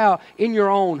talk about in your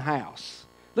own house.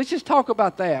 Let's just talk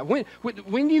about that.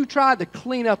 When you try to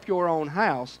clean up your own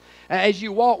house, as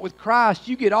you walk with Christ,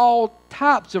 you get all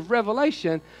types of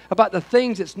revelation about the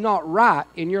things that's not right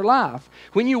in your life.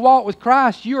 When you walk with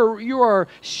Christ, you are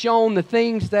shown the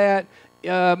things that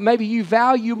maybe you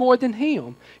value more than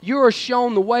him. You are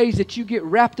shown the ways that you get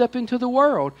wrapped up into the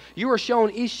world. You are shown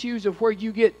issues of where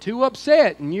you get too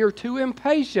upset and you're too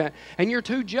impatient and you're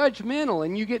too judgmental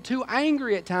and you get too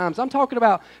angry at times. I'm talking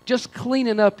about just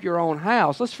cleaning up your own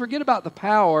house. Let's forget about the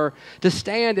power to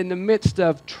stand in the midst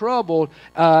of troubled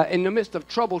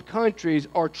countries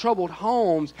or troubled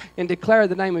homes and declare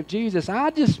the name of Jesus. I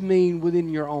just mean within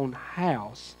your own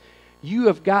house. You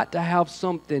have got to have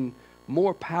something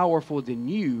more powerful than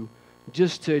you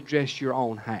just to address your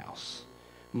own house,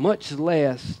 much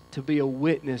less to be a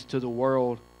witness to the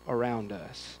world around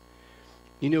us.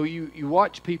 You know, you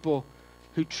watch people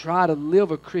who try to live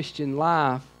a Christian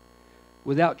life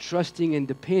without trusting and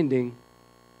depending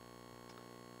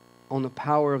on the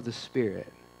power of the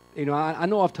Spirit. You know, I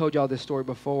know I've told y'all this story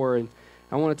before, and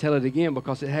I want to tell it again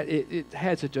because it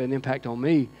had such an impact on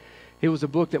me. It was a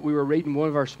book that we were reading, one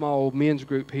of our small men's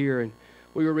group here, and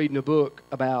we were reading a book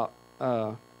about,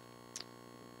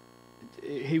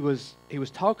 he was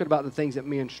talking about the things that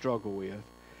men struggle with.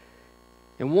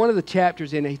 And one of the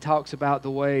chapters in it, he talks about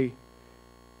the way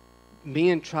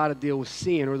men try to deal with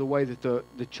sin, or the way that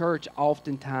the church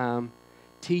oftentimes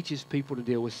teaches people to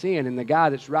deal with sin. And the guy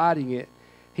that's writing it,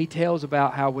 he tells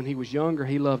about how when he was younger,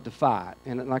 he loved to fight.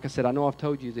 And like I said, I know I've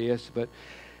told you this, but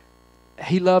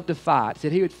he loved to fight. He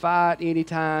said he would fight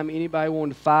anytime anybody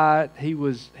wanted to fight. He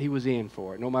was in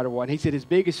for it, no matter what. And he said his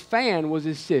biggest fan was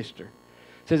his sister.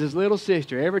 Says his little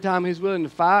sister, every time he was willing to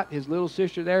fight, his little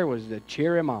sister there was to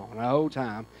cheer him on the whole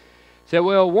time. Said,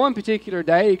 well, one particular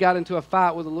day he got into a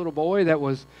fight with a little boy that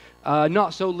was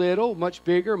not so little, much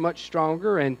bigger, much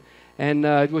stronger, and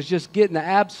was just getting the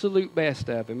absolute best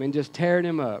of him and just tearing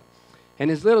him up. And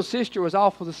his little sister was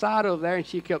off to the side over there, and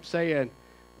she kept saying,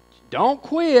 don't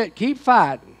quit, keep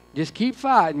fighting. Just keep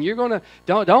fighting. You're gonna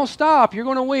don't stop. You're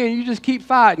gonna win. You just keep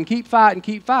fighting, keep fighting,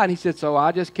 keep fighting. He said, so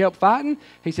I just kept fighting.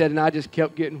 He said, and I just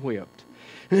kept getting whipped.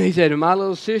 And he said, and my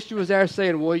little sister was there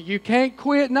saying, well, you can't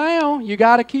quit now. You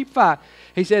got to keep fighting.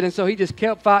 He said, and so he just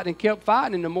kept fighting,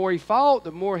 and the more he fought,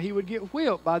 the more he would get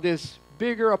whipped by this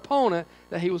bigger opponent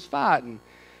that he was fighting.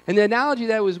 And the analogy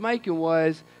that he was making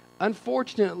was,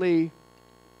 unfortunately,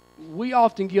 we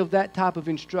often give that type of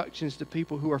instructions to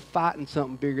people who are fighting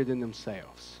something bigger than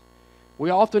themselves. We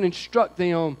often instruct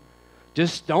them,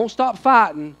 just don't stop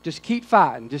fighting, just keep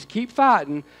fighting, just keep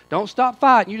fighting. Don't stop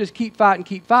fighting, you just keep fighting,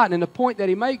 keep fighting. And the point that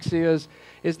he makes is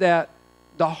that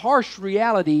the harsh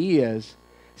reality is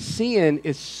sin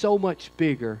is so much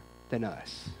bigger than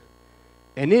us.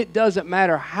 And it doesn't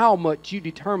matter how much you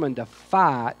determine to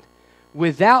fight,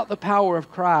 without the power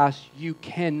of Christ, you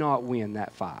cannot win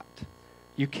that fight.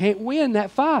 You can't win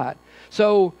that fight.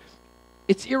 So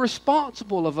it's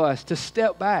irresponsible of us to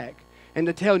step back and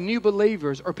to tell new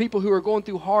believers or people who are going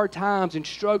through hard times and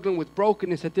struggling with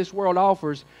brokenness that this world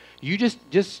offers, you just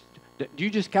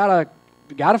gotta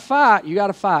fight. You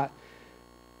gotta fight.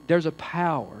 There's a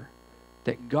power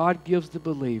that God gives the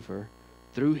believer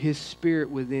through His Spirit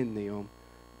within them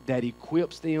that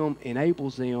equips them,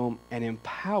 enables them, and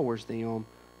empowers them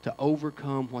to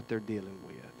overcome what they're dealing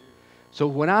with. So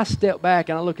when I step back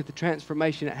and I look at the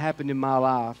transformation that happened in my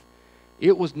life,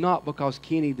 it was not because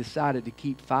Kenny decided to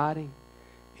keep fighting.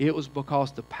 It was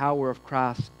because the power of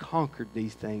Christ conquered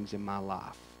these things in my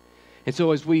life. And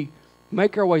so as we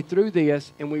make our way through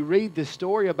this and we read this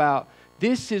story about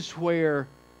this is where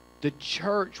the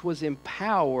church was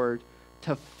empowered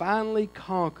to finally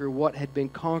conquer what had been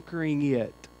conquering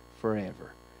it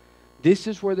forever. This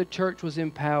is where the church was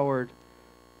empowered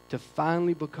to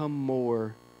finally become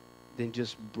more than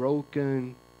just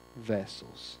broken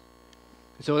vessels.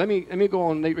 So let me go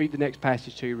on and read the next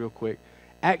passage to you real quick.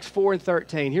 Acts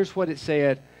 4:13. Here's what it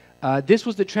said. This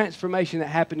was the transformation that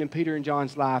happened in Peter and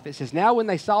John's life. It says, now when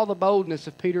they saw the boldness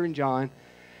of Peter and John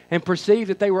and perceived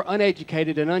that they were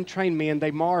uneducated and untrained men,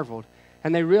 they marveled.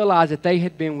 And they realized that they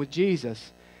had been with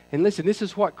Jesus. And listen, this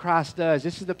is what Christ does.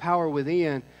 This is the power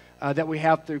within that we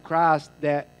have through Christ,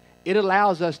 that it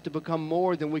allows us to become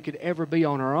more than we could ever be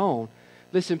on our own.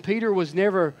 Listen, Peter was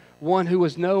never one who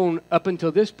was known up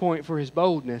until this point for his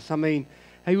boldness. I mean,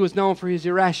 he was known for his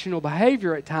irrational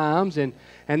behavior at times, and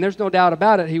there's no doubt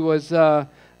about it. He was,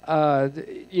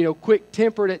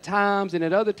 quick-tempered at times, and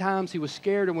at other times he was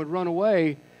scared and would run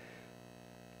away.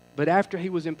 But after he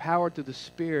was empowered through the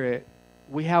Spirit,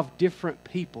 we have different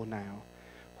people now.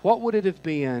 What would it have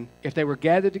been if they were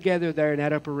gathered together there in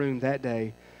that upper room that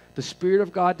day? The Spirit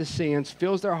of God descends,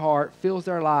 fills their heart, fills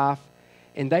their life,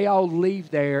 and they all leave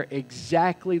there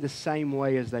exactly the same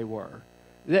way as they were.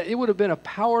 It would have been a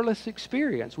powerless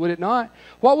experience, would it not?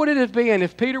 What would it have been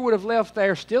if Peter would have left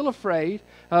there still afraid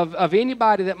of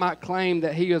anybody that might claim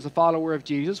that he is a follower of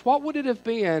Jesus? What would it have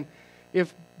been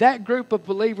if that group of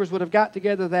believers would have got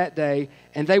together that day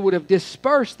and they would have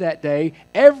dispersed that day,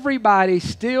 everybody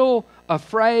still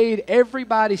afraid,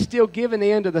 everybody still giving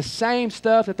in to the same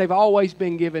stuff that they've always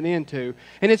been given into?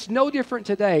 And it's no different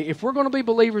today. If we're going to be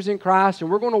believers in Christ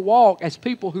and we're going to walk as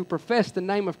people who profess the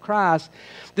name of Christ,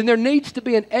 then there needs to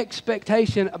be an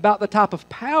expectation about the type of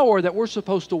power that we're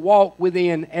supposed to walk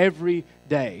within every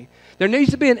day. There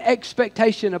needs to be an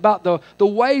expectation about the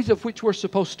ways of which we're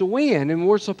supposed to win, and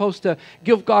we're supposed to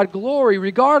give God glory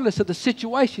regardless of the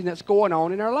situation that's going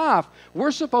on in our life.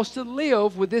 We're supposed to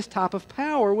live with this type of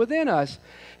power within us.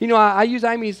 You know, I use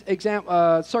Amy's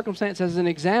circumstance as an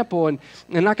example, and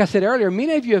like I said earlier,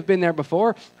 many of you have been there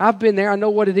before. I've been there. I know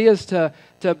what it is to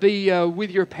be with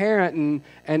your parent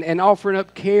and offering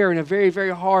up care in a very,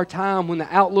 very hard time when the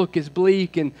outlook is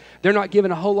bleak and they're not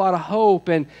giving a whole lot of hope,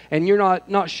 and you're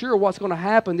not sure what's going to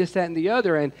happen, this, that, and the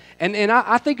other. And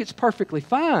I think it's perfectly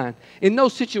fine. In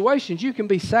those situations, you can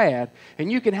be sad,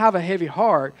 and you can have a heavy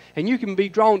heart, and you can be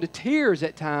drawn to tears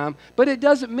at times, but it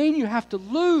doesn't mean you have to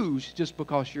lose just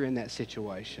because you're in that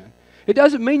situation. It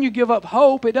doesn't mean you give up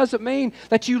hope. It doesn't mean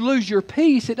that you lose your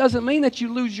peace. It doesn't mean that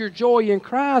you lose your joy in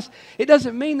Christ. It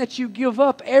doesn't mean that you give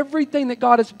up everything that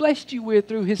God has blessed you with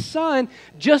through His Son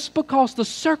just because the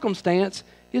circumstance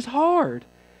is hard.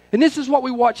 And this is what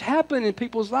we watch happen in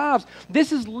people's lives.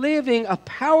 This is living a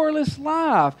powerless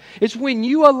life. It's when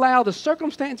you allow the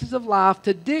circumstances of life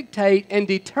to dictate and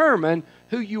determine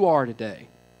who you are today.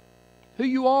 Who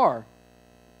you are.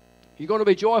 You're going to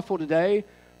be joyful today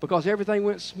because everything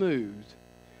went smooth.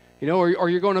 You know, or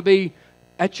you're going to be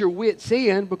at your wit's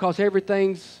end because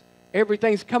everything's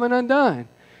coming undone.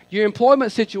 Your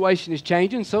employment situation is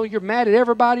changing, so you're mad at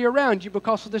everybody around you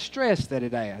because of the stress that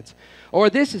it adds. Or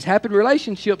this has happened,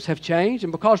 relationships have changed,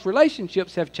 and because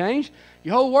relationships have changed,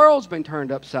 your whole world's been turned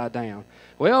upside down.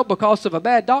 Well, because of a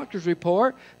bad doctor's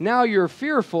report, now you're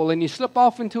fearful and you slip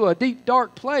off into a deep,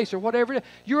 dark place or whatever.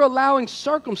 You're allowing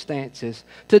circumstances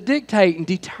to dictate and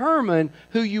determine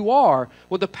who you are.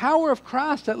 Well, the power of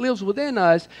Christ that lives within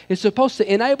us is supposed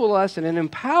to enable us and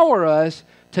empower us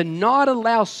to not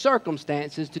allow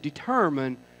circumstances to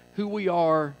determine who we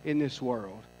are in this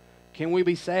world. Can we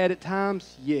be sad at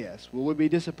times? Yes. Will we be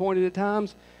disappointed at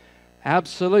times?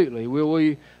 Absolutely. Will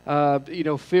we,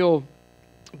 feel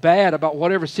bad about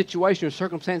whatever situation or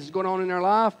circumstance is going on in our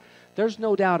life? There's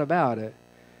no doubt about it.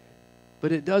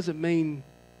 But it doesn't mean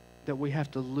that we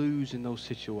have to lose in those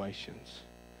situations.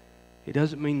 It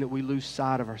doesn't mean that we lose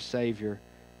sight of our Savior.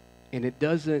 And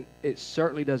it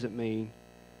certainly doesn't mean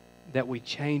that we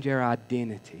change our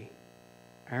identity.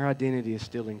 Our identity is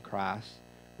still in Christ,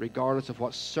 regardless of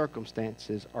what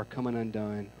circumstances are coming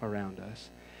undone around us.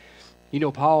 You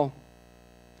know, Paul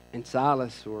and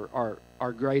Silas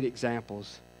are great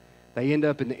examples. They end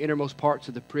up in the innermost parts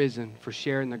of the prison for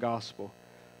sharing the gospel.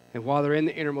 And while they're in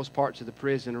the innermost parts of the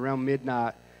prison, around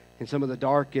midnight, in some of the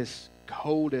darkest,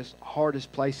 coldest,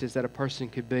 hardest places that a person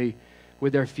could be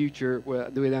with their future,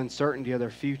 with the uncertainty of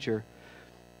their future,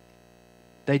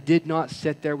 they did not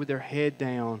sit there with their head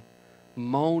down,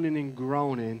 moaning and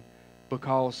groaning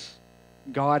because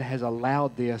God has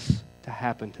allowed this to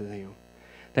happen to them.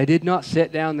 They did not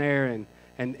sit down there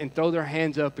and throw their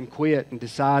hands up and quit and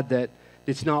decide that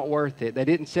it's not worth it. They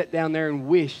didn't sit down there and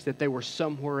wish that they were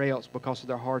somewhere else because of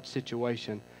their hard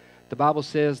situation. The Bible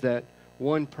says that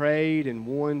one prayed and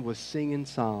one was singing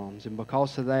psalms, and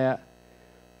because of that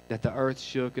the earth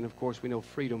shook, and of course we know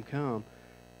freedom come.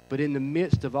 But in the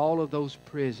midst of all of those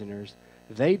prisoners,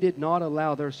 they did not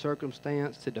allow their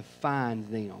circumstance to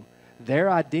define them. Their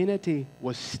identity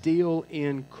was still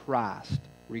in Christ,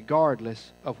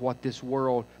 regardless of what this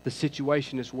world, the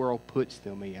situation this world puts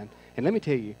them in. And let me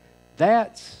tell you,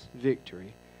 that's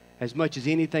victory. As much as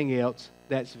anything else,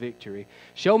 that's victory.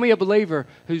 Show me a believer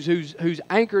who's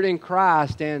anchored in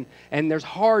Christ and there's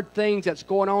hard things that's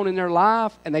going on in their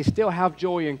life and they still have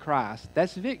joy in Christ.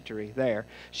 That's victory there.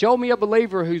 Show me a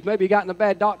believer who's maybe gotten a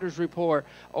bad doctor's report,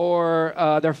 or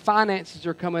their finances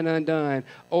are coming undone,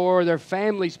 or their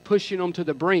family's pushing them to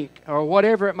the brink, or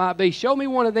whatever it might be. Show me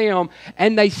one of them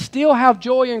and they still have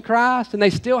joy in Christ and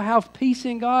they still have peace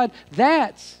in God.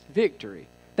 That's victory.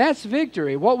 That's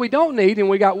victory. What we don't need, and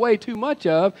we got way too much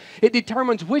of, it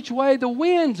determines which way the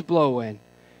wind's blowing.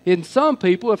 In some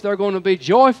people, if they're going to be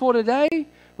joyful today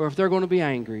or if they're going to be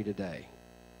angry today.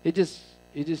 It just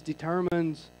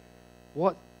determines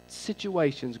what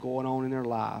situation's going on in their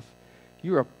life.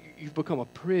 You've become a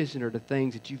prisoner to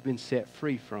things that you've been set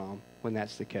free from when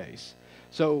that's the case.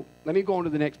 So let me go on to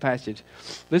the next passage.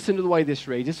 Listen to the way this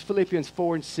reads. This is Philippians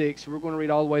 4 and 6. We're going to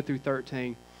read all the way through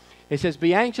 13. It says,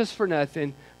 "Be anxious for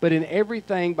nothing, but in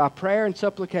everything by prayer and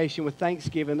supplication with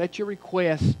thanksgiving, let your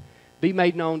requests be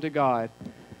made known to God."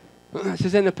 It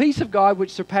says, "And the peace of God,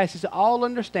 which surpasses all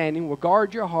understanding, will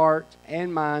guard your hearts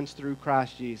and minds through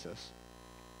Christ Jesus."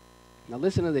 Now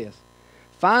listen to this.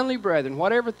 "Finally, brethren,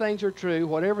 whatever things are true,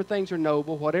 whatever things are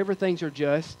noble, whatever things are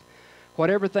just,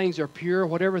 whatever things are pure,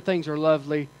 whatever things are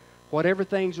lovely, whatever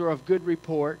things are of good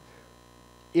report,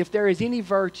 if there is any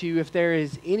virtue, if there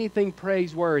is anything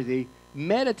praiseworthy,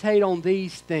 meditate on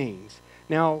these things."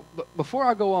 Now, before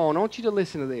I go on, I want you to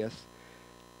listen to this.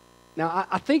 Now,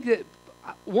 I think that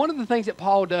one of the things that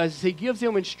Paul does is he gives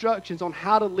them instructions on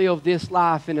how to live this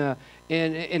life in a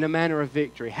manner of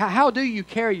victory. How do you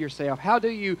carry yourself? How do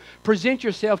you present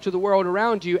yourself to the world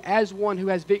around you as one who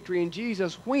has victory in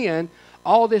Jesus when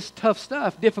all this tough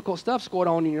stuff, difficult stuff's going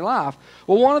on in your life?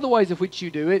 Well, one of the ways in which you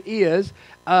do it is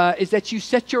that you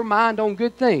set your mind on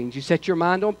good things. You set your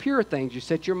mind on pure things. You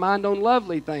set your mind on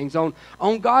lovely things, on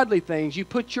godly things. You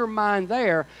put your mind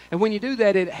there. And when you do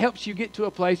that, it helps you get to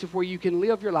a place of where you can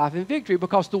live your life in victory,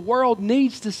 because the world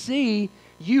needs to see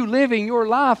you living your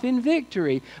life in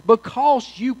victory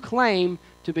because you claim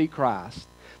to be Christ.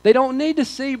 They don't need to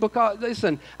see because,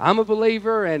 listen, I'm a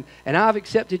believer and I've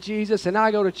accepted Jesus and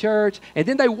I go to church, and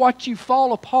then they watch you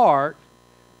fall apart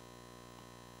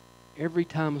every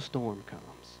time a storm comes.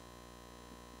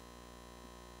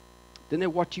 Then they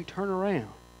watch you turn around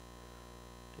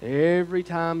every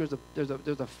time there's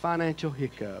a financial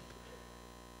hiccup.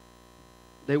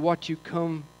 They watch you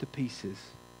come to pieces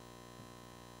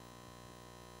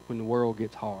when the world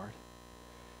gets hard.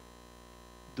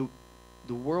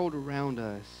 The world around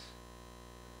us,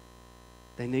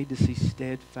 they need to see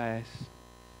steadfast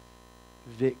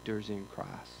victors in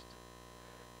Christ.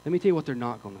 Let me tell you what they're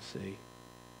not going to see.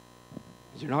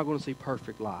 They're not going to see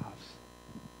perfect lives.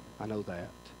 I know that.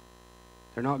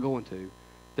 They're not going to.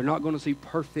 They're not going to see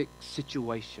perfect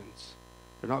situations.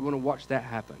 They're not going to watch that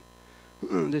happen.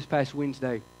 This past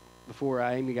Wednesday, before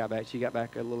Amy got back, she got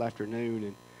back a little afternoon,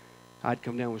 and I'd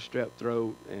come down with strep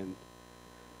throat, and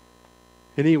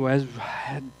anyways, I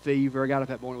had fever. I got up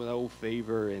that morning with an old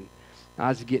fever, and I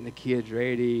was getting the kids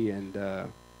ready,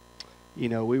 and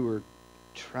we were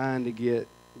trying to get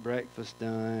breakfast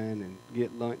done and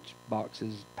get lunch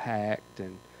boxes packed,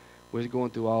 and we was going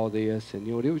through all this, and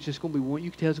it was just going to be one. You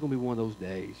could tell it's going to be one of those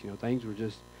days. Things were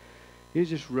just, it was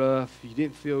just rough. You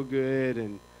didn't feel good,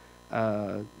 and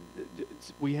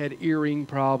we had earring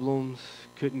problems.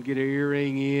 Couldn't get an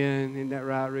earring in. Isn't that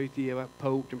right, Ruthie? I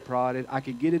poked and prodded. I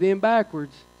could get it in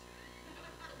backwards,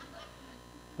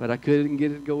 but I couldn't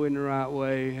get it going the right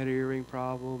way. Had an earring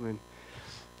problem, and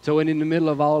so in the middle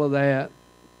of all of that,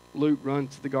 Luke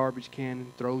runs to the garbage can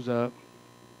and throws up,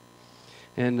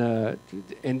 and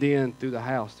then through the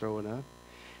house throwing up,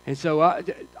 and so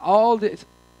all this.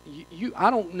 I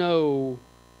don't know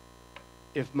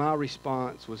if my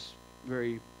response was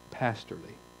very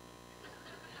pastorly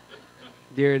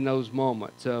during those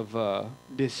moments of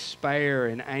despair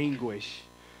and anguish,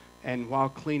 and while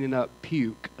cleaning up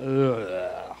puke.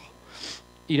 Ugh.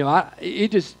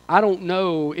 I don't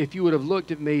know if you would have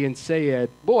looked at me and said,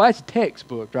 boy, that's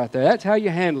textbook right there. That's how you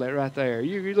handle it right there.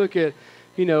 You look at,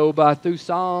 through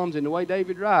Psalms and the way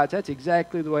David writes, that's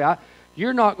exactly the way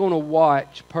you're not going to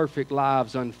watch perfect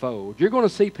lives unfold. You're going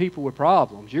to see people with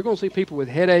problems. You're going to see people with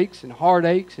headaches and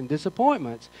heartaches and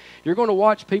disappointments. You're going to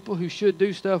watch people who should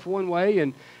do stuff one way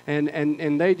and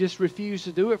they just refuse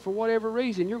to do it for whatever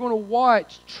reason. You're going to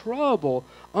watch trouble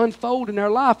unfold in their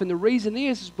life. And the reason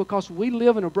is because we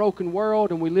live in a broken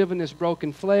world and we live in this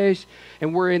broken flesh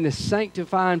and we're in this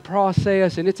sanctifying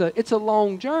process, and it's a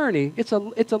long journey. It's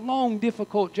a long,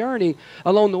 difficult journey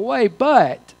along the way,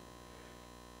 but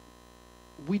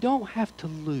we don't have to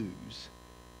lose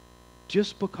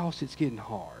just because it's getting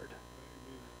hard.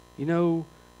 We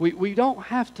don't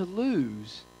have to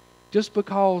lose just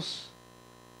because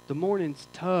the morning's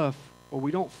tough or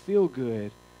we don't feel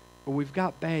good or we've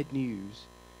got bad news.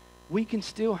 We can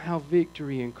still have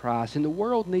victory in Christ. And the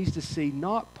world needs to see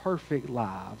not perfect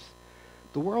lives.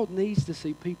 The world needs to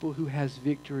see people who has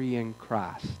victory in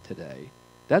Christ today.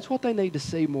 That's what they need to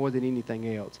see more than anything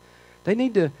else. They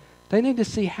need to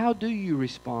see, how do you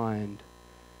respond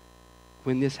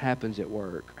when this happens at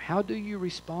work? How do you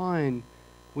respond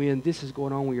when this is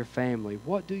going on with your family?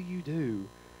 What do you do?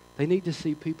 They need to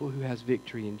see people who has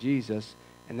victory in Jesus,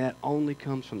 and that only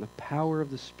comes from the power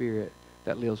of the Spirit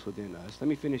that lives within us. Let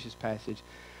me finish this passage.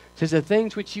 It says, the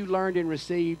things which you learned and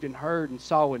received and heard and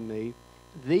saw in me,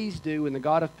 these do, and the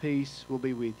God of peace will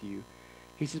be with you.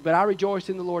 He says, but I rejoice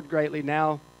in the Lord greatly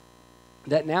now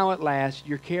at last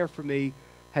your care for me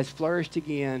has flourished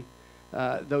again,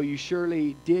 though you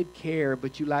surely did care,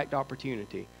 but you lacked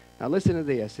opportunity. Now listen to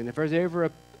this, and if there's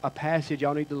ever a passage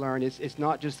y'all need to learn, it's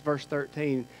not just verse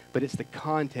 13, but it's the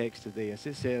context of this.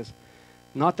 It says,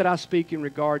 not that I speak in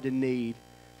regard to need,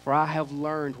 for I have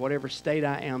learned whatever state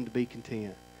I am to be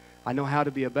content. I know how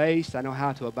to be abased, I know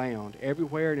how to abound.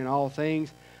 Everywhere and in all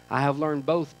things, I have learned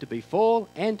both to be full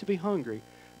and to be hungry,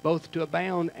 both to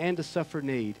abound and to suffer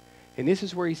need. And this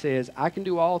is where he says, I can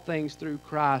do all things through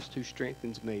Christ who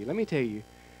strengthens me. Let me tell you,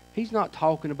 he's not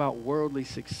talking about worldly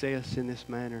success in this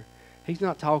manner. He's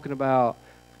not talking about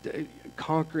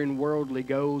conquering worldly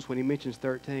goals when he mentions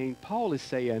 13. Paul is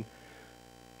saying,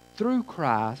 through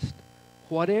Christ,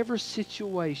 whatever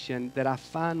situation that I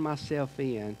find myself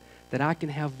in, that I can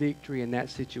have victory in that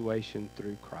situation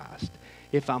through Christ.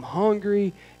 If I'm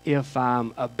hungry, if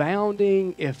I'm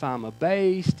abounding, if I'm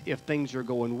abased, if things are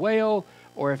going well,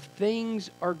 or if things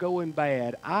are going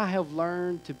bad, I have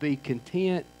learned to be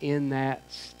content in that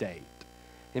state.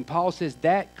 And Paul says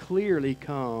that clearly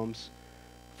comes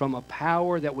from a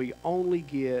power that we only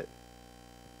get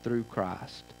through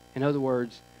Christ. In other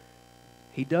words,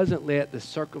 he doesn't let the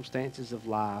circumstances of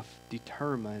life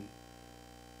determine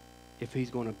if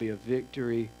he's going to be a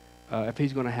victory if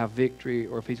he's going to have victory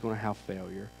or if he's going to have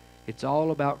failure. It's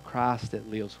all about Christ that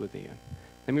lives within.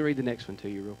 Let me read the next one to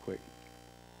you real quick.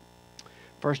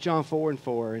 1 John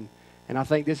 4:4, and I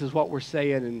think this is what we're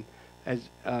saying, and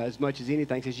as much as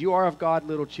anything, it says, "You are of God,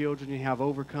 little children, and have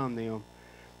overcome them,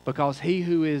 because he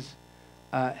who is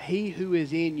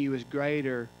in you is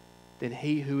greater than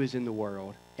he who is in the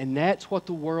world." And that's what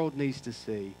the world needs to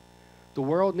see. The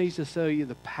world needs to see you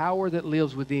the power that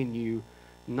lives within you,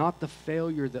 not the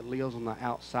failure that lives on the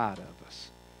outside of us.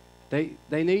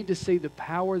 They need to see the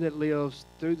power that lives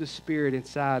through the Spirit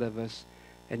inside of us,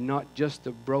 and not just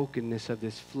the brokenness of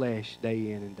this flesh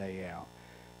day in and day out.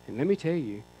 And let me tell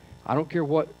you, I don't care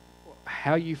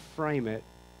how you frame it,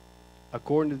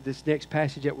 according to this next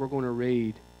passage that we're going to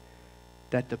read,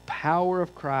 that the power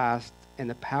of Christ and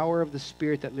the power of the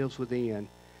Spirit that lives within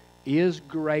is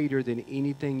greater than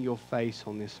anything you'll face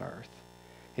on this earth.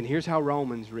 And here's how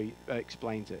Romans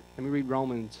explains it. Let me read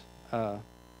Romans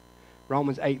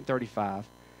 8:35.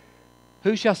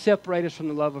 "Who shall separate us from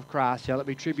the love of Christ? Shall it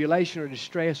be tribulation or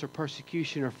distress or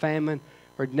persecution or famine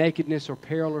or nakedness or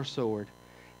peril or sword?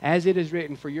 As it is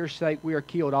written, for your sake we are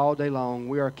killed all day long.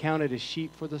 We are accounted as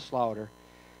sheep for the slaughter.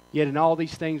 Yet in all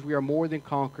these things we are more than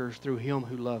conquerors through him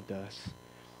who loved us."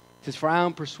 It says, "For I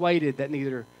am persuaded that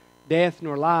neither death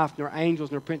nor life, nor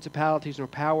angels, nor principalities, nor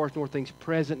powers, nor things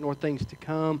present, nor things to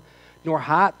come, nor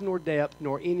height, nor depth,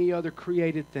 nor any other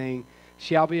created thing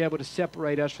shall be able to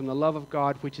separate us from the love of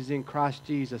God which is in Christ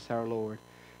Jesus our Lord."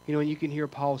 You know, and you can hear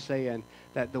Paul saying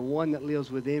that the one that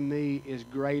lives within me is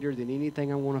greater than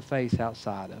anything I want to face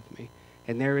outside of me.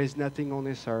 And there is nothing on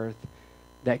this earth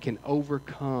that can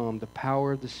overcome the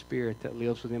power of the Spirit that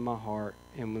lives within my heart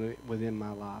and within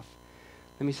my life.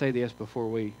 Let me say this before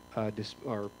we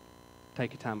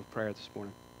take a time of prayer this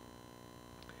morning.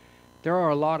 There are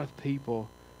a lot of people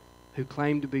who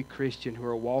claim to be Christian who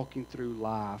are walking through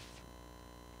life,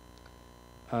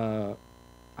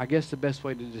 I guess the best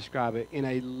way to describe it, in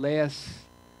a less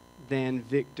than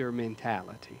victor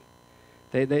mentality.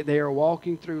 They are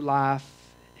walking through life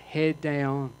head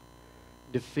down,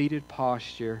 defeated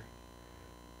posture,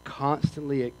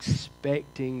 constantly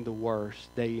expecting the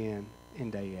worst day in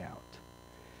and day out.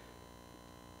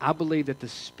 I believe that the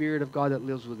Spirit of God that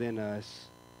lives within us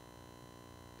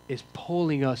is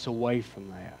pulling us away from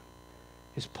that.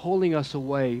 It's pulling us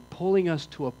away, pulling us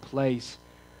to a place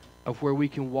of where we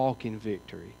can walk in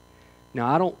victory.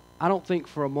 Now, I don't think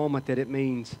for a moment that it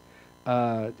means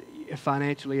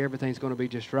financially everything's going to be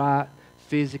just right.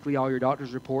 Physically, all your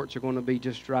doctor's reports are going to be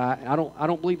just right. I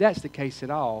don't believe that's the case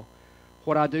at all.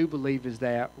 What I do believe is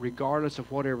that regardless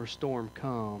of whatever storm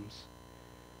comes,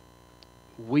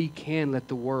 we can let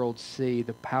the world see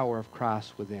the power of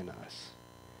Christ within us.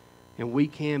 And we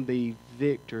can be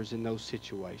victors in those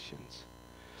situations.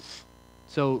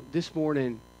 So this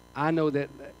morning, I know that,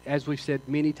 as we've said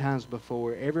many times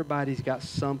before, everybody's got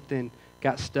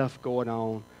stuff going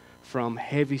on, from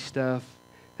heavy stuff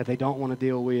that they don't want to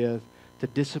deal with, to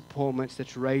disappointments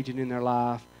that's raging in their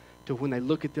life, to when they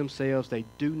look at themselves, they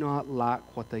do not like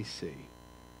what they see.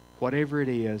 Whatever it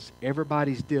is,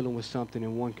 everybody's dealing with something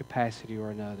in one capacity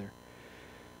or another.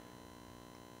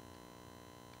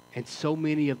 And so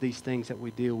many of these things that we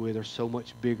deal with are so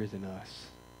much bigger than us.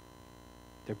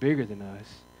 They're bigger than us.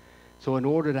 So in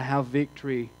order to have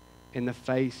victory in the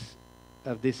face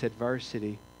of this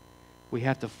adversity, we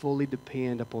have to fully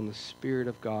depend upon the Spirit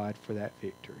of God for that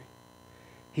victory.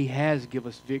 He has given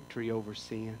us victory over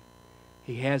sin.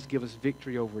 He has given us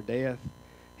victory over death.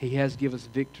 He has given us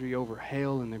victory over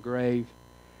hell and the grave.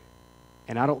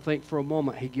 And I don't think for a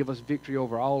moment He give us victory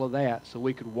over all of that so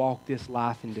we could walk this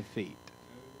life in defeat.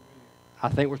 I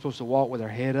think we're supposed to walk with our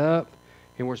head up,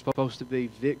 and we're supposed to be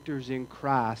victors in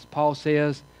Christ. Paul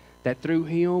says that through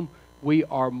Him we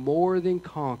are more than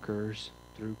conquerors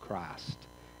through Christ.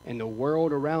 And the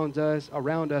world around us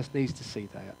needs to see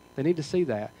that. They need to see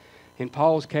that. In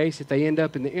Paul's case, if they end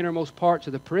up in the innermost parts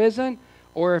of the prison,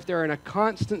 or if they're in a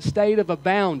constant state of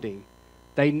abounding,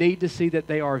 they need to see that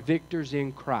they are victors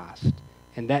in Christ.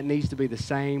 And that needs to be the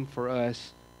same for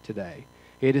us today.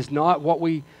 It is not what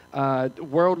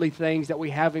worldly things that we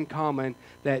have in common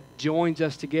that joins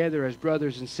us together as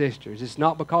brothers and sisters. It's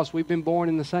not because we've been born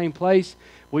in the same place,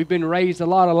 we've been raised a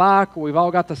lot alike, or we've all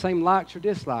got the same likes or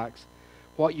dislikes.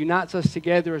 What unites us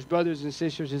together as brothers and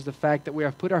sisters is the fact that we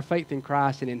have put our faith in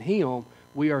Christ, and in Him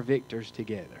we are victors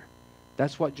together.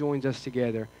 That's what joins us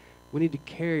together. We need to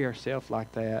carry ourselves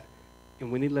like that,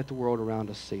 and we need to let the world around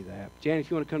us see that. Janet,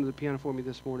 if you want to come to the piano for me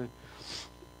this morning.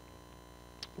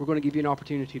 We're going to give you an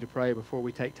opportunity to pray before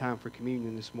we take time for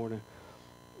communion this morning.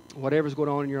 Whatever's going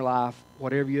on in your life,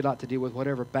 whatever you'd like to deal with,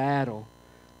 whatever battle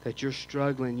that you're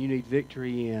struggling, you need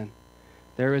victory in,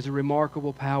 There is a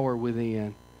remarkable power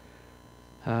within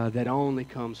that only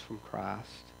comes from Christ.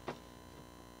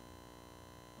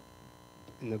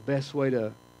 And the best way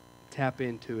to tap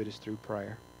into it is through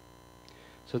prayer.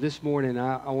 So this morning,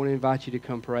 I want to invite you to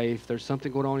come pray. If there's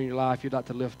something going on in your life you'd like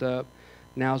to lift up,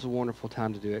 now's a wonderful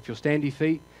time to do it. If you'll stand to your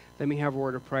feet, let me have a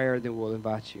word of prayer, then we'll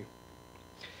invite you.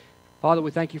 Father,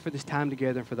 we thank you for this time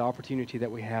together and for the opportunity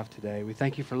that we have today. We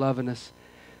thank you for loving us.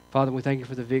 Father, we thank you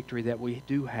for the victory that we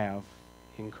do have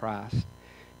in Christ.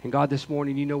 And God, this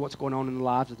morning, you know what's going on in the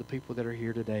lives of the people that are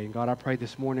here today. And God, I pray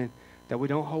this morning that we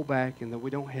don't hold back and that we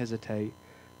don't hesitate.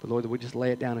 But Lord, that we just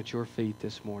lay it down at your feet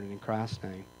this morning. In Christ's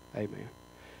name, amen.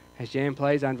 As Jan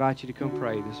plays, I invite you to come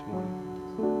pray this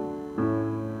morning.